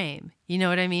 no shame. You know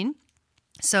what I mean?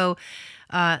 So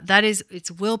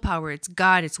it's willpower, it's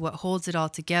God, it's what holds it all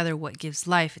together, what gives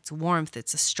life, it's warmth,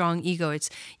 it's a strong ego, it's,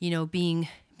 being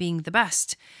the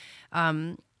best.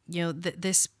 The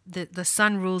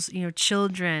sun rules,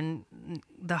 children,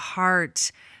 the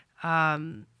heart,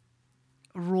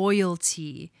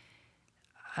 royalty,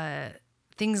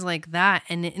 things like that.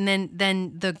 And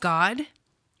then the god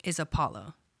is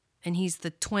Apollo, and he's the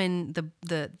twin,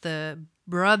 the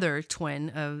brother twin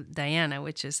of Diana,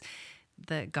 which is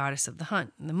the goddess of the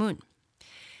hunt, the moon.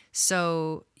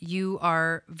 So you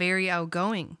are very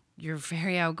outgoing. You're a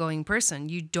very outgoing person.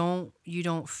 You don't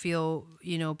feel,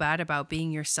 bad about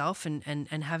being yourself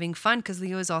and having fun, because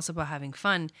Leo is also about having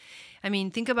fun. I mean,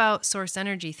 think about source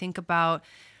energy. Think about,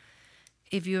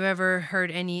 if you've ever heard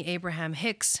any Abraham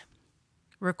Hicks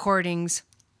recordings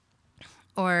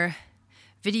or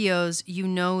videos, you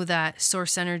know that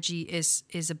source energy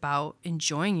is about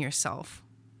enjoying yourself.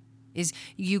 Is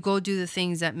you go do the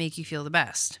things that make you feel the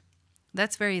best.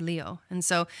 That's very Leo. And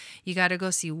so you got to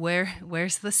go see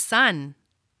where's the sun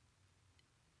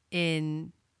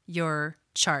in your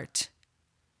chart.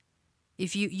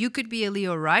 If you could be a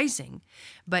Leo rising,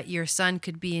 but your sun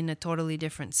could be in a totally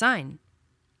different sign.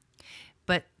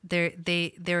 But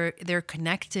they're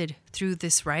connected through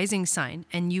this rising sign,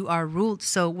 and you are ruled.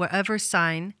 So whatever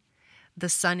sign the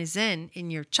sun is in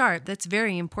your chart, that's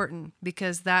very important,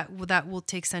 because that will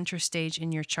take center stage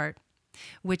in your chart,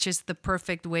 which is the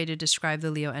perfect way to describe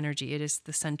the Leo energy. It is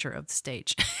the center of the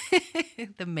stage,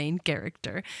 the main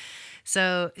character.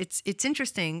 So it's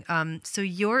interesting. So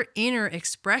your inner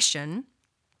expression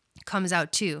comes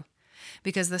out too.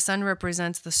 because the sun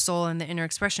represents the soul and the inner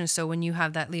expression. So when you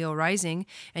have that Leo rising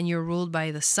and you're ruled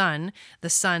by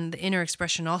the inner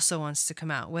expression also wants to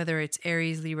come out, whether it's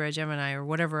Aries, Libra, Gemini, or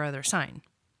whatever other sign.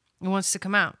 It wants to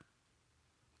come out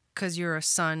because you're a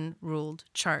sun-ruled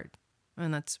chart.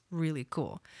 And that's really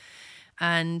cool.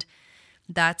 And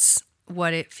that's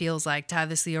what it feels like to have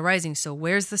this Leo rising. So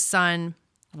where's the sun?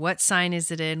 What sign is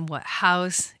it in? What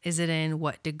house is it in?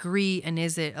 What degree? And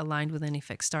is it aligned with any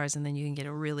fixed stars? And then you can get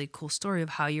a really cool story of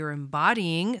how you're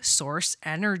embodying source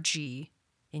energy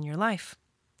in your life.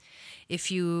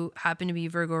 If you happen to be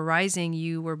Virgo rising,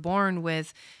 you were born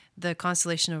with the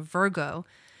constellation of Virgo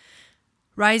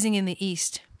rising in the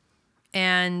east.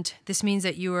 And this means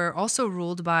that you are also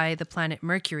ruled by the planet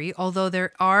Mercury, although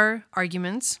there are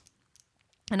arguments.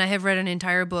 And I have read an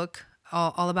entire book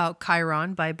all about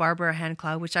Chiron by Barbara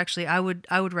Handclough, which actually I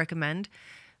would recommend.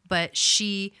 But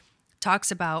she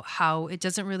talks about how it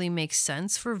doesn't really make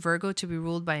sense for Virgo to be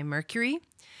ruled by Mercury,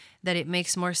 that it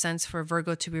makes more sense for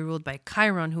Virgo to be ruled by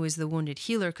Chiron, who is the wounded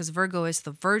healer, because Virgo is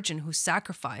the virgin who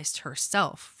sacrificed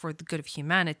herself for the good of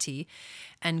humanity.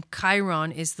 And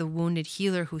Chiron is the wounded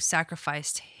healer who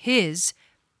sacrificed his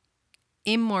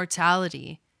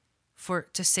immortality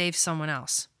to save someone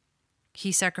else.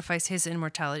 He sacrificed his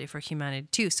immortality for humanity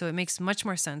too. So it makes much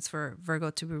more sense for Virgo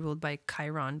to be ruled by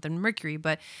Chiron than Mercury,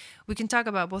 but we can talk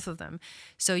about both of them.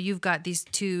 So you've got these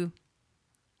two,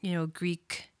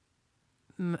 Greek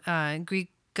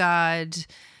god,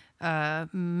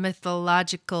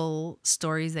 mythological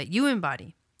stories that you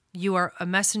embody. You are a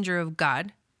messenger of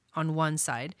God on one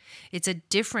side. It's a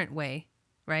different way,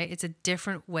 right? It's a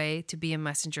different way to be a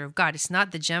messenger of God. It's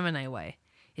not the Gemini way.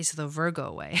 It's the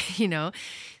Virgo way,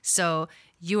 So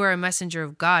you are a messenger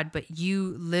of God, but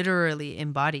you literally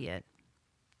embody it.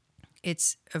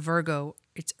 It's a Virgo.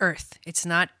 It's earth. It's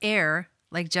not air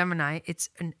like Gemini. It's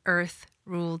an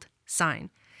earth-ruled sign.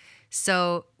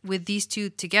 So with these two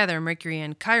together, Mercury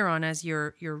and Chiron as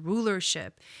your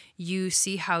rulership, you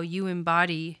see how you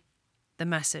embody the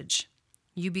message.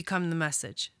 You become the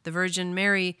message. The Virgin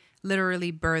Mary literally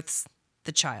births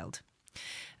the child.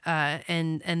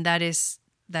 And that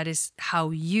is how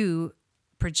you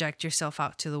project yourself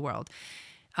out to the world.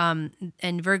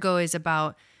 And Virgo is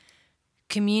about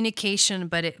communication,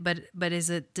 but is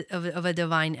of a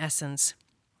divine essence.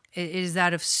 It is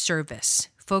that of service,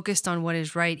 focused on what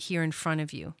is right here in front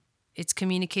of you. It's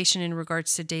communication in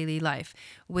regards to daily life.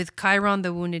 With Chiron,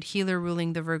 the wounded healer,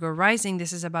 ruling the Virgo rising,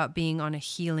 this is about being on a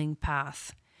healing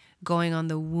path, going on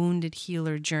the wounded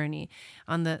healer journey,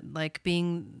 on the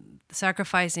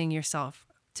sacrificing yourself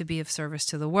to be of service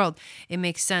to the world. It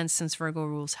makes sense since Virgo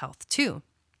rules health too.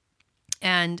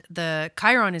 And the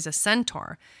Chiron is a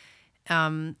centaur,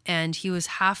 and he was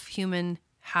half human,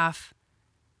 half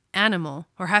animal,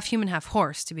 or half human, half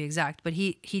horse to be exact. But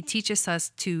he teaches us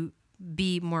to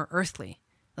be more earthly,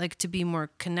 like to be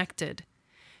more connected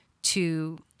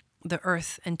to the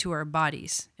earth and to our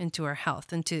bodies and to our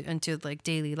health and to like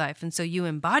daily life. And so you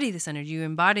embody this energy. You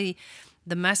embody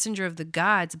the messenger of the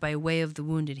gods by way of the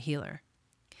wounded healer.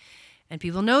 And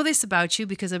people know this about you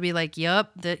because they'll be like, yep,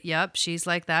 she's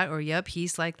like that, or yep,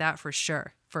 he's like that for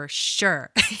sure,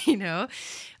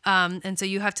 And so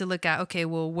you have to look at, okay,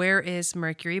 well, where is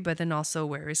Mercury, but then also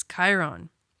where is Chiron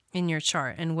in your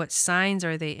chart, and what signs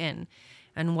are they in,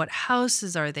 and what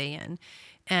houses are they in,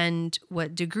 and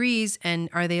what degrees, and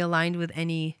are they aligned with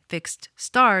any fixed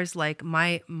stars like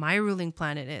my ruling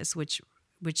planet is, which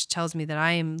tells me that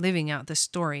I am living out the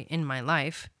story in my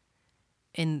life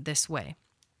in this way.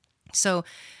 So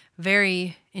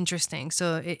very interesting.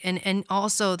 So, and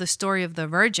also the story of the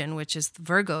Virgin, which is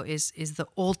Virgo, is the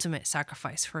ultimate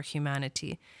sacrifice for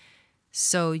humanity.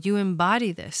 So you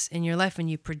embody this in your life and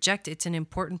you project it. It's an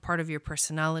important part of your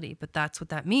personality, but that's what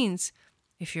that means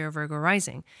if you're a Virgo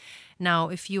rising. Now,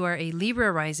 if you are a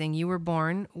Libra rising, you were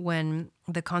born when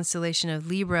the constellation of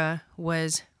Libra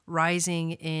was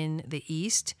rising in the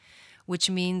east, which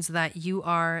means that you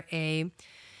are a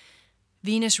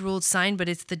Venus-ruled sign, but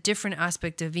it's the different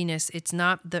aspect of Venus. It's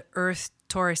not the Earth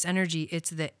Taurus energy.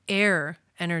 It's the air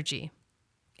energy.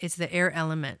 It's the air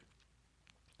element.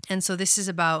 And so this is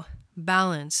about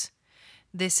balance.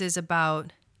 This is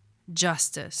about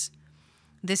justice.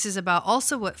 This is about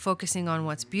also focusing on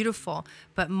what's beautiful,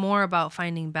 but more about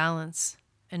finding balance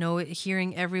and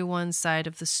hearing everyone's side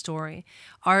of the story.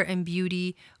 Art and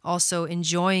beauty, also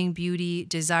enjoying beauty,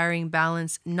 desiring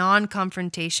balance,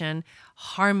 non-confrontation,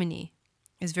 harmony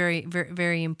is very, very,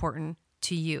 very important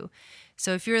to you.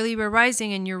 So if you're a Libra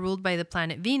rising and you're ruled by the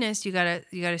planet Venus, you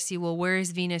gotta see, well, where is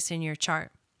Venus in your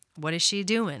chart? What is she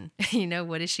doing?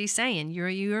 What is she saying?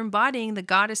 You're embodying the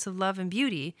goddess of love and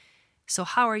beauty. So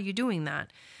how are you doing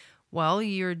that? Well,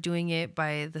 you're doing it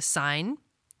by the sign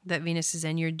that Venus is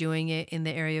in. You're doing it in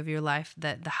the area of your life,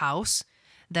 that the house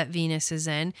that Venus is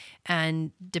in.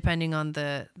 And depending on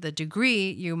the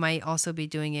degree, you might also be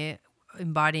doing it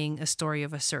embodying a story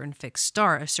of a certain fixed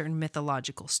star, a certain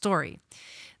mythological story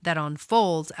that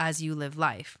unfolds as you live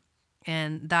life.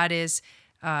 And that is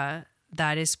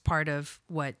part of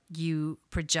what you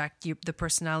project, the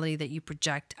personality that you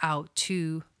project out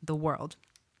to the world.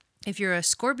 If you're a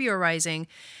Scorpio rising,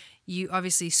 you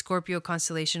obviously Scorpio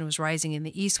constellation was rising in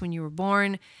the east when you were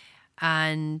born,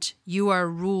 and you are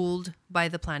ruled by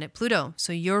the planet Pluto.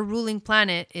 So your ruling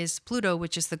planet is Pluto,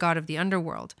 which is the god of the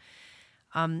underworld.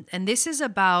 And this is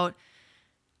about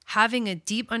having a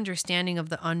deep understanding of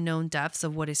the unknown depths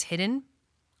of what is hidden,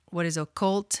 what is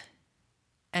occult,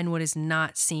 and what is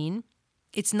not seen.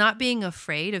 It's not being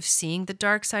afraid of seeing the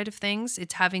dark side of things.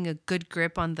 It's having a good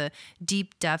grip on the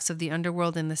deep depths of the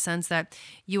underworld, in the sense that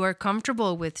you are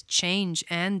comfortable with change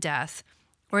and death,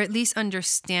 or at least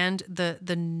understand the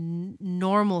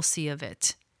normalcy of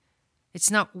it. It's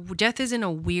not, death isn't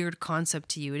a weird concept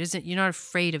to you. It isn't, you're not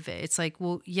afraid of it. It's like,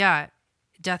 well, yeah,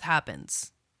 death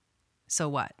happens. So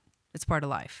what? It's part of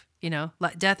life.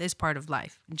 Death is part of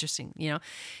life. Interesting,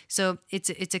 So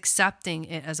it's accepting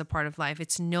it as a part of life.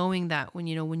 It's knowing that when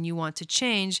you want to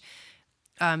change,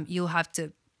 you'll have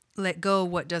to let go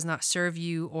what does not serve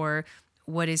you, or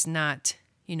what is not,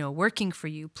 working for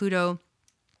you. Pluto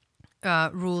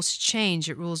rules change.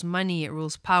 It rules money. It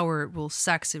rules power. It rules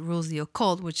sex. It rules the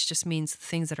occult, which just means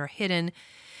things that are hidden.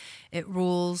 It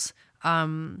rules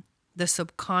the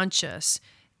subconscious.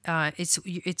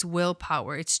 It's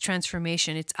willpower, it's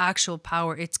transformation, it's actual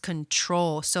power, it's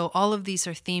control. So all of these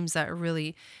are themes that are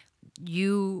really,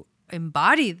 you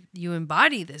embody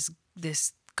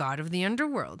this god of the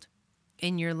underworld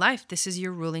in your life. This is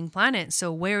your ruling planet.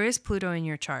 So where is Pluto in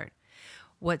your chart?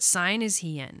 What sign is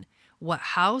he in? What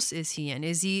house is he in?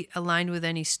 Is he aligned with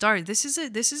any star? This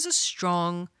is a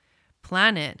strong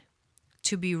planet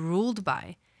to be ruled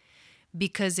by,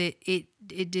 because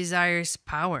it desires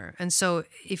power. And so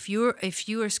if you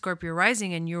are Scorpio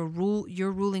rising and your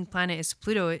ruling planet is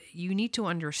Pluto, you need to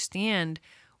understand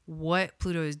what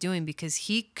Pluto is doing, because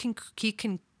he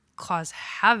can cause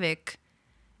havoc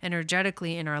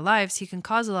energetically in our lives. He can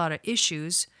cause a lot of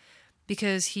issues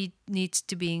because he needs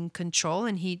to be in control,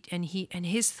 and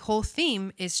his whole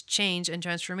theme is change and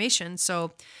transformation.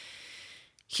 So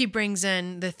he brings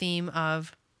in the theme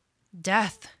of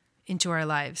death into our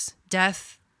lives,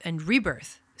 death and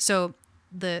rebirth. So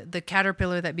the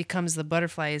caterpillar that becomes the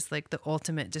butterfly is like the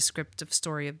ultimate descriptive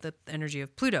story of the energy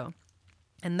of Pluto.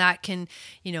 And that can,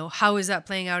 how is that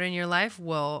playing out in your life?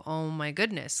 Well, oh my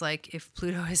goodness. Like if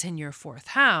Pluto is in your fourth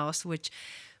house, which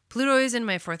Pluto is in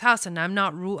my fourth house, and I'm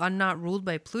not ruled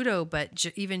by Pluto, but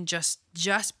even just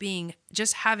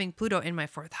having Pluto in my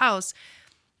fourth house,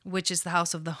 which is the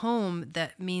house of the home,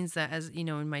 that means that, as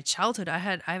in my childhood, I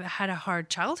had a hard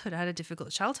childhood. I had a difficult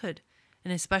childhood,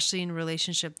 and especially in my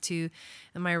relationship to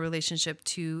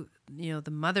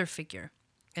the mother figure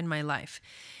in my life.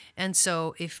 And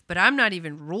so but I'm not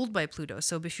even ruled by Pluto.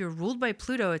 So if you're ruled by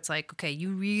Pluto, it's like, okay, you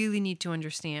really need to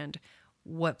understand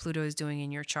what Pluto is doing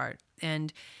in your chart,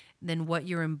 and then what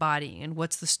you're embodying, and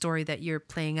what's the story that you're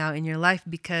playing out in your life,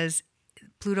 because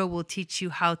Pluto will teach you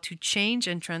how to change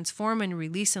and transform and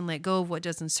release and let go of what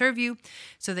doesn't serve you,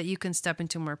 so that you can step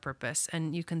into more purpose,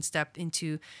 and you can step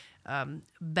into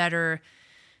better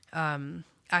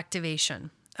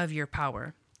activation of your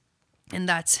power. And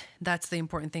that's the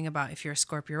important thing about if you're a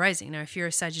Scorpio rising. Now, if you're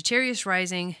a Sagittarius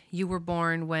rising, you were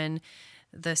born when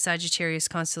the Sagittarius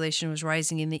constellation was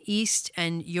rising in the east,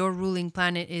 and your ruling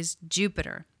planet is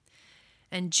Jupiter.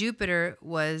 And Jupiter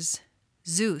was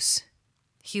Zeus.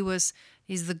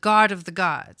 He's the god of the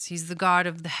gods. He's the god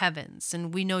of the heavens.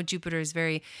 And we know Jupiter is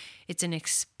it's an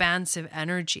expansive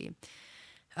energy.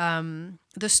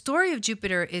 The story of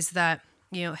Jupiter is that,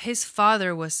 his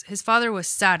father was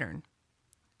Saturn.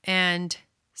 And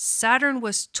Saturn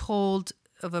was told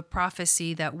of a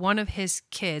prophecy that one of his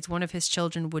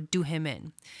children would do him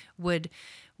in, would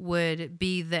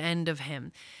be the end of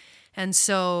him. And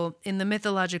so in the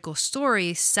mythological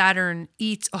story, Saturn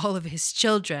eats all of his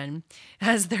children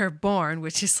as they're born,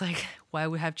 which is like, why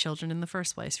would we have children in the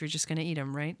first place? You're just going to eat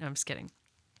them, right? No, I'm just kidding.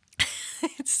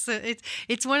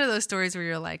 It's one of those stories where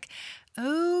you're like,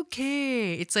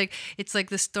 okay. It's like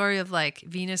the story of like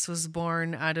Venus was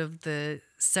born out of the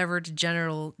severed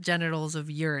genitals of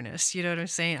Uranus. You know what I'm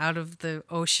saying? Out of the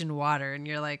ocean water. And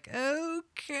you're like,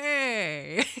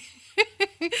 okay.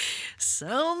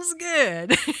 Sounds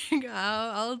good.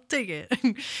 I'll take it.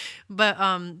 But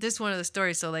this is one of the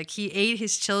stories. So like he ate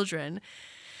his children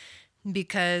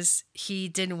because he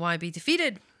didn't want to be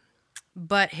defeated.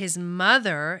 But his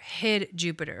mother hid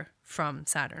Jupiter from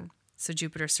Saturn. So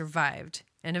Jupiter survived.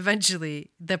 And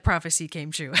eventually the prophecy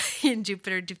came true. And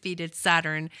Jupiter defeated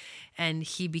Saturn and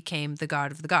he became the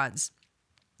god of the gods.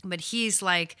 But he's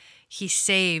like, he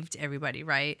saved everybody,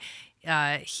 right?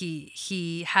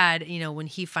 He had, when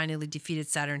he finally defeated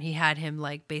Saturn, he had him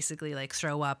like basically like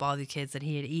throw up all the kids that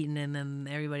he had eaten, and then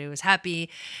everybody was happy,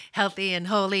 healthy, and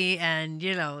holy, and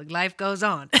life goes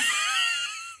on.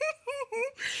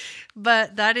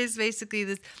 But that is basically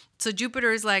this. So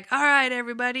Jupiter is like, all right,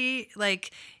 everybody,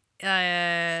 like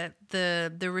the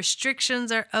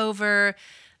restrictions are over.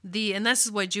 And this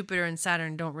is why Jupiter and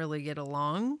Saturn don't really get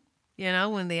along.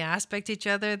 When they aspect each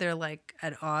other, they're like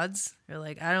at odds. They're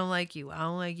like, I don't like you. I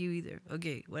don't like you either.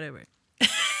 Okay, whatever.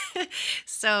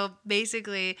 So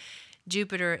basically,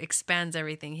 Jupiter expands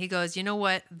everything. He goes, you know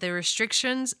what? The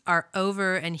restrictions are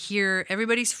over, and here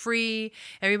everybody's free.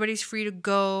 Everybody's free to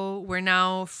go. We're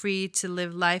now free to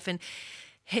live life. And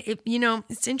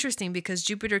it's interesting because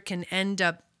Jupiter can end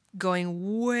up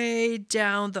going way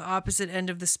down the opposite end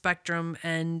of the spectrum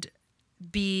and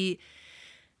be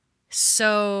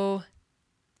so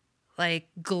like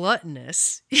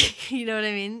gluttonous, you know what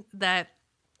I mean? That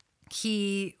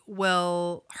he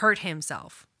will hurt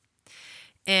himself.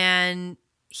 And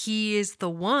he is the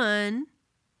one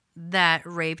that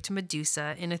raped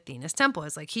Medusa in Athena's temple.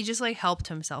 It's like he just like helped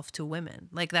himself to women.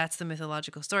 Like that's the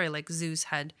mythological story. Like Zeus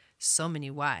had so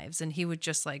many wives, and he would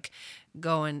just like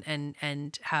go and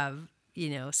have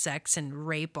sex and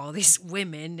rape all these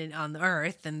women on the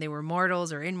earth, and they were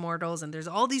mortals or immortals. And there's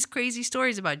all these crazy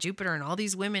stories about Jupiter and all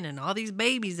these women and all these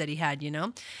babies that he had,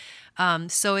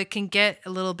 so it can get a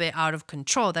little bit out of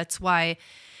control. That's why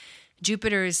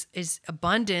Jupiter is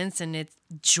abundance, and it's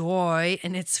joy,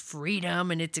 and it's freedom,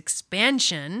 and it's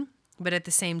expansion. But at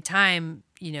the same time,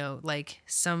 like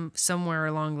somewhere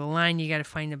along the line, you got to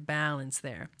find a balance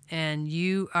there. And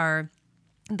you are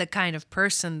the kind of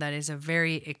person that is a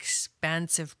very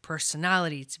expansive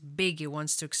personality. It's big. It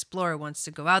wants to explore. It wants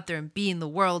to go out there and be in the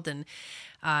world. And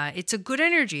it's a good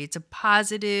energy. It's a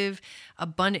positive,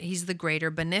 abundant. He's the greater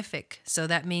benefic. So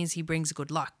that means he brings good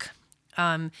luck.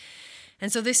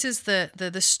 And so this is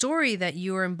the story that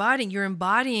you're embodying. You're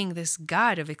embodying this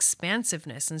God of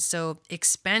expansiveness. And so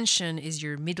expansion is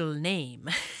your middle name.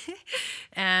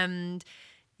 And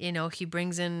he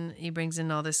brings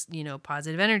in all this,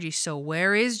 positive energy. So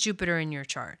where is Jupiter in your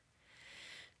chart?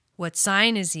 What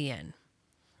sign is he in?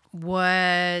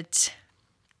 What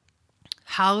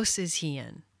house is he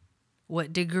in?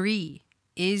 What degree?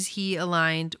 Is he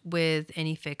aligned with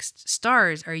any fixed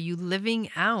stars? Are you living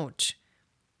out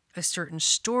a certain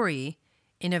story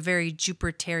in a very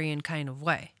Jupiterian kind of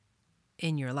way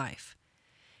in your life?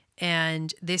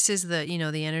 And this is the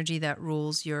energy that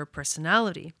rules your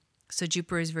personality. So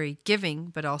Jupiter is very giving,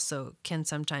 but also can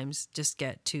sometimes just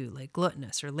get too like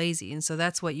gluttonous or lazy. And so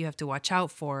that's what you have to watch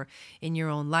out for in your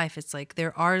own life. It's like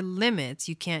there are limits.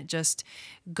 You can't just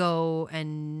go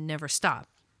and never stop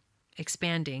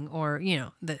expanding, or,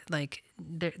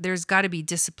 there's got to be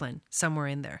discipline somewhere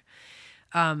in there.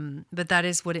 But that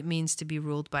is what it means to be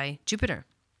ruled by Jupiter.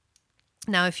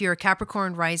 Now, if you're a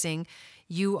Capricorn rising,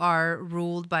 you are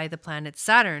ruled by the planet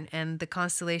Saturn, and the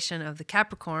constellation of the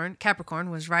Capricorn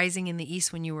was rising in the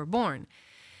east when you were born.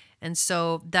 And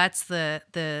so that's the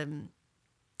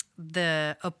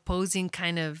opposing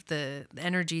kind of the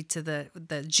energy to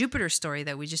the Jupiter story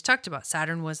that we just talked about.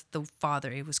 Saturn was the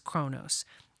father. It was Kronos.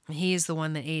 He is the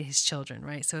one that ate his children,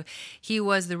 right? So he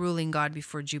was the ruling god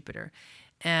before Jupiter.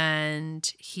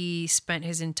 And he spent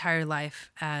his entire life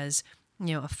as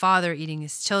a father eating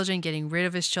his children, getting rid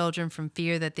of his children from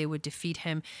fear that they would defeat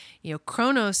him.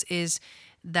 Kronos is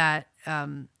that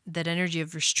energy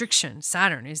of restriction.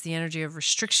 Saturn is the energy of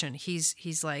restriction.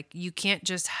 He's like, you can't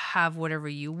just have whatever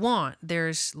you want.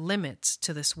 There's limits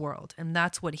to this world. And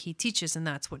that's what he teaches, and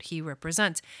that's what he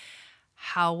represents.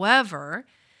 However,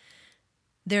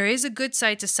 there is a good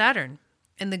side to Saturn.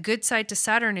 And the good side to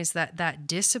Saturn is that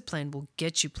discipline will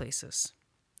get you places.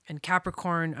 And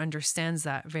Capricorn understands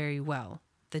that very well.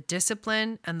 The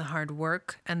discipline and the hard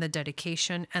work and the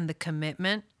dedication and the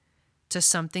commitment to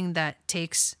something that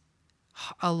takes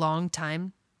a long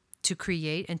time to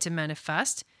create and to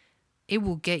manifest, it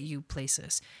will get you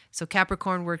places. So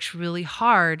Capricorn works really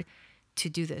hard to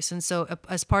do this. And so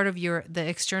as part of the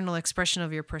external expression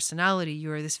of your personality,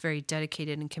 you are this very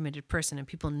dedicated and committed person, and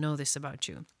people know this about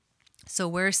you. So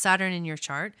where's Saturn in your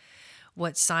chart?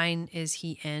 What sign is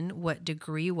he in? What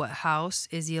degree, what house?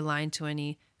 Is he aligned to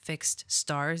any fixed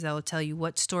stars? That will tell you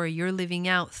what story you're living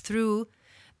out through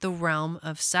the realm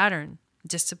of Saturn.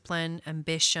 discipline,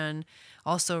 ambition,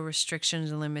 also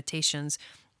restrictions and limitations.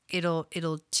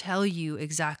 It'll tell you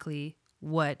exactly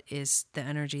what is the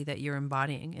energy that you're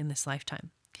embodying in this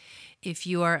lifetime. If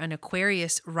you are an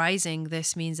Aquarius rising,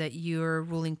 this means that your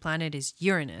ruling planet is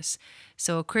Uranus.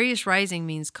 So Aquarius rising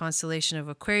means constellation of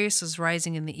Aquarius was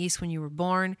rising in the east when you were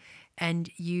born, and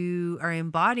you are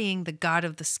embodying the god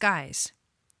of the skies.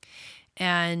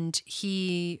 And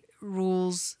he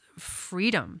rules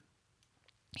freedom.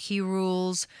 He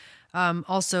rules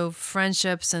also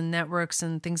friendships and networks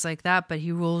and things like that, but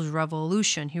he rules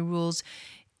revolution. He rules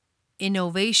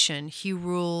innovation. He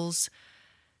rules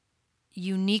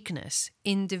uniqueness,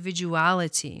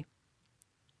 individuality,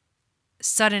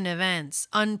 sudden events,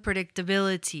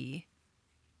 unpredictability,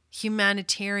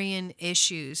 humanitarian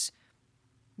issues.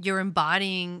 You're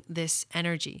embodying this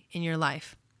energy in your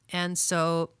life. And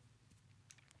so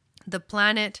the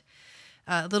planet,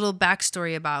 a little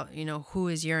backstory about, who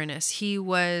is Uranus. He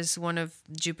was one of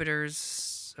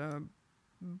Jupiter's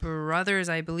brothers,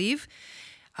 I believe.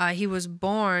 He was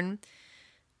born,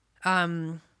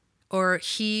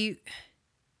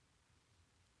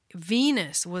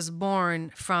 Venus was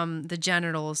born from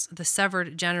the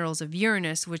severed genitals of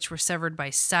Uranus, which were severed by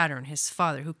Saturn, his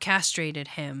father, who castrated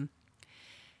him,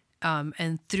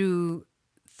 and threw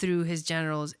his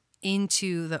genitals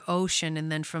into the ocean,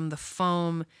 and then from the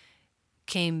foam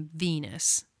came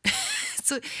Venus.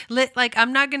 So,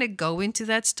 I'm not gonna go into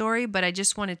that story, but I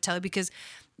just want to tell you because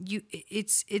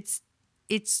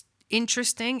it's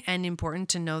interesting and important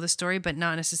to know the story, but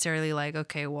not necessarily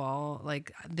okay, well,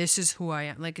 this is who I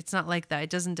am. It's not like that. It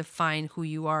doesn't define who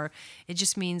you are. It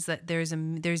just means that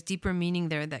there's deeper meaning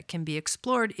there that can be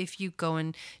explored if you go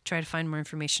and try to find more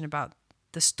information about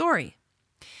the story.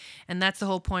 And that's the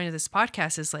whole point of this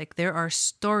podcast is there are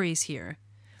stories here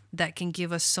that can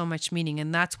give us so much meaning.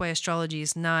 And that's why astrology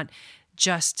is not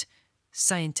just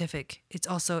scientific. It's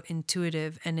also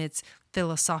intuitive, and it's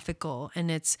philosophical, and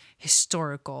it's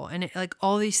historical, and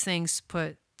all these things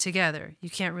put together. You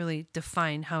can't really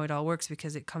define how it all works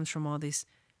because it comes from all these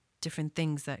different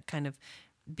things that kind of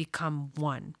become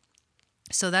one.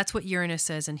 So that's what Uranus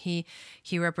says, and he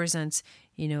represents,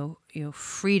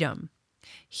 freedom.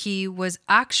 He was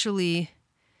actually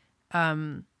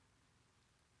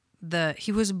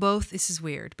he was both, this is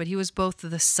weird, but he was both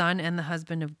the son and the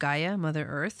husband of Gaia, Mother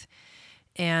Earth.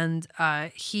 And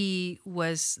he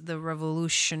was the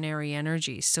revolutionary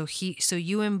energy. So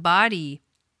you embody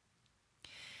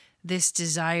this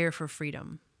desire for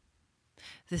freedom,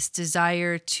 this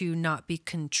desire to not be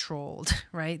controlled,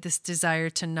 right? This desire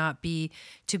to be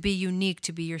unique,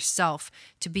 to be yourself,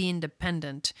 to be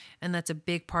independent. And that's a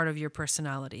big part of your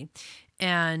personality.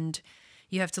 And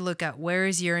you have to look at where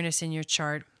is Uranus in your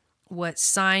chart, what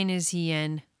sign is he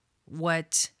in,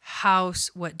 what house,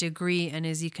 what degree, and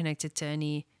is he connected to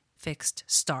any fixed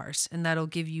stars? And that'll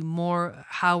give you more,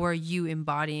 how are you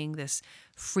embodying this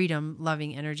freedom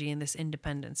loving energy and this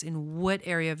independence? In what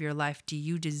area of your life do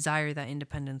you desire that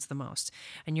independence the most?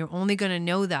 And you're only going to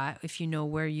know that if you know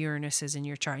where Uranus is in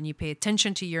your chart, and you pay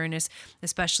attention to Uranus,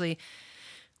 especially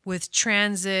with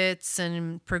transits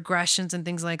and progressions and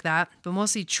things like that, but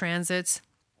mostly transits,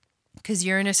 because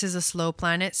Uranus is a slow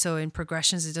planet. So in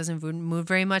progressions, it doesn't move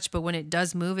very much. But when it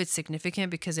does move, it's significant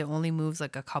because it only moves a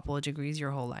couple of degrees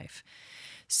your whole life.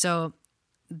 So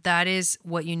that is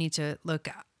what you need to look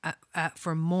at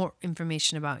for more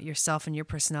information about yourself and your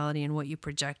personality and what you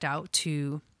project out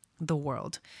to the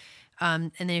world.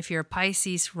 And then if you're a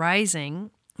Pisces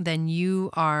rising, then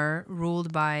you are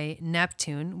ruled by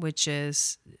Neptune, which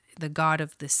is the god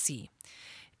of the sea.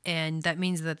 And that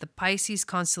means that the Pisces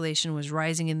constellation was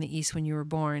rising in the east when you were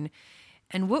born.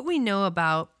 And what we know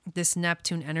about this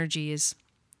Neptune energy is,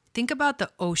 think about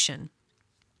the ocean.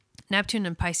 Neptune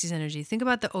and Pisces energy. Think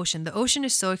about the ocean. The ocean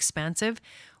is so expansive,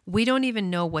 we don't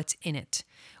even know what's in it.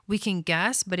 We can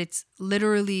guess, but it's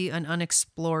literally an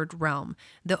unexplored realm.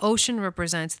 The ocean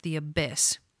represents the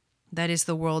abyss. That is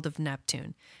the world of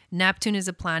Neptune. Neptune is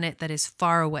a planet that is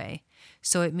far away.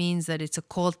 So it means that it's a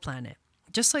cold planet.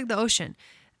 Just like the ocean.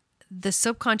 The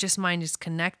subconscious mind is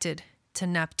connected to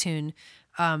Neptune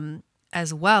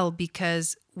as well,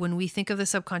 because when we think of the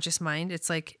subconscious mind, it's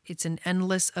an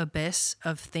endless abyss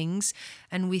of things.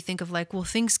 And we think of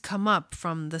things come up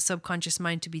from the subconscious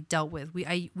mind to be dealt with.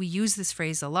 We use this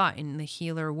phrase a lot in the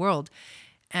healer world.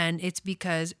 And it's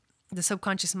because the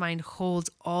subconscious mind holds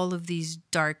all of these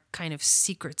dark kind of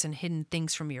secrets and hidden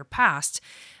things from your past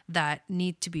that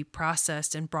need to be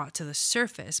processed and brought to the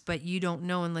surface, but you don't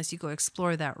know unless you go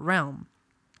explore that realm,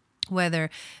 whether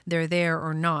they're there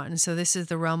or not. And so this is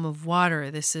the realm of water.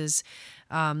 This is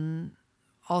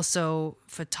also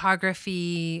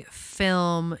photography,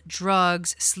 film,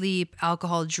 drugs, sleep,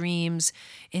 alcohol, dreams,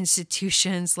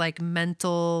 institutions like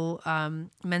mental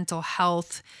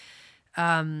health,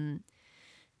 the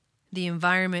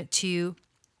environment too.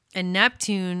 And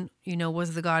Neptune,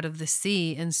 was the god of the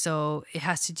sea. And so it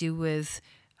has to do with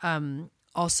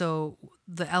also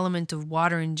the element of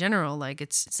water in general. Like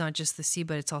it's not just the sea,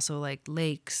 but it's also like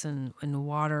lakes and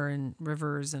water and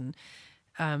rivers. And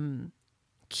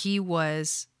he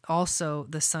was also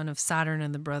the son of Saturn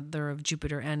and the brother of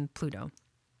Jupiter and Pluto.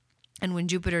 And when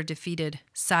Jupiter defeated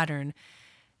Saturn,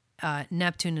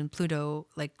 Neptune and Pluto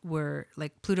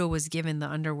Pluto was given the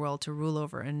underworld to rule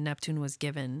over, and Neptune was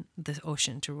given the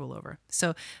ocean to rule over.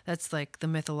 So that's like the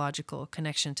mythological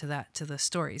connection to the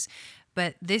stories.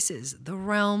 But this is the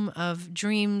realm of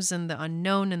dreams and the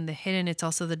unknown and the hidden. It's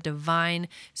also the divine.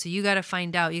 So you got to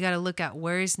find out, you got to look at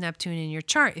where is Neptune in your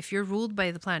chart. If you're ruled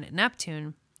by the planet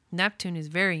Neptune is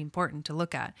very important to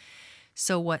look at.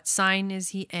 So what sign is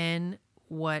he in?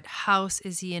 What house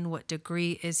is he in? What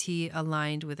degree is he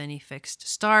aligned with any fixed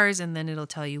stars? And then it'll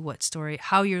tell you what story,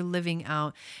 how you're living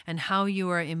out and how you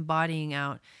are embodying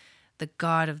out the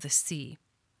god of the sea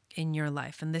in your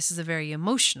life. And this is a very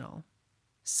emotional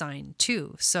sign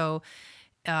too. So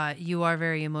you are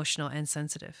very emotional and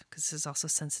sensitive, because this is also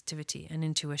sensitivity and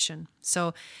intuition.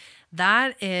 So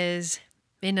that is,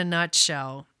 in a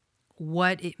nutshell,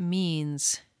 what it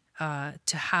means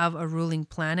to have a ruling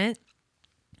planet.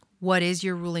 What is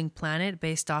your ruling planet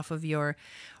based off of your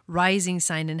rising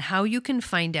sign, and how you can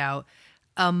find out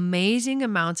amazing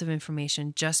amounts of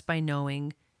information just by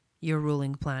knowing your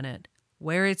ruling planet,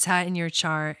 where it's at in your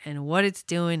chart and what it's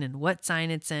doing and what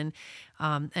sign it's in.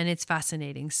 And it's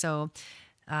fascinating. So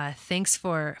thanks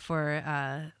for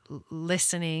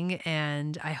listening.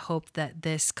 And I hope that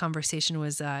this conversation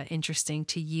was interesting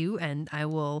to you, and I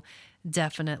will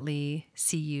definitely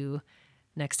see you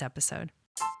next episode.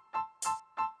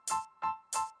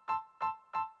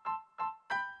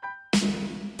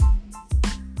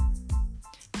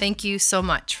 Thank you so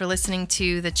much for listening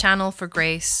to the Channel for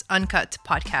Grace Uncut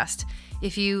podcast.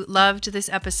 If you loved this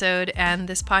episode and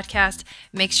this podcast,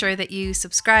 make sure that you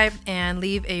subscribe and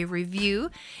leave a review.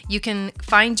 You can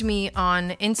find me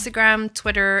on Instagram,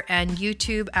 Twitter, and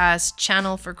YouTube as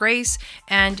Channel for Grace,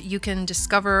 and you can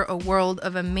discover a world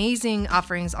of amazing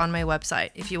offerings on my website.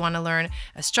 If you want to learn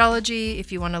astrology,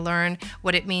 if you want to learn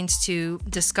what it means to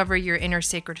discover your inner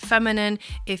sacred feminine,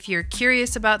 if you're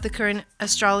curious about the current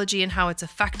astrology and how it's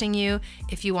affecting you,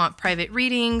 if you want private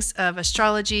readings of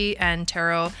astrology and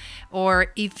tarot, or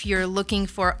if you're looking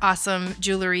for awesome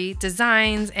jewelry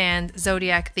designs and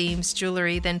zodiac themes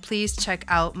jewelry, then please check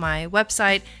out my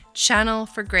website,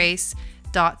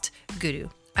 channelforgrace.guru.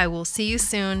 I will see you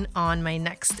soon on my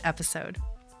next episode.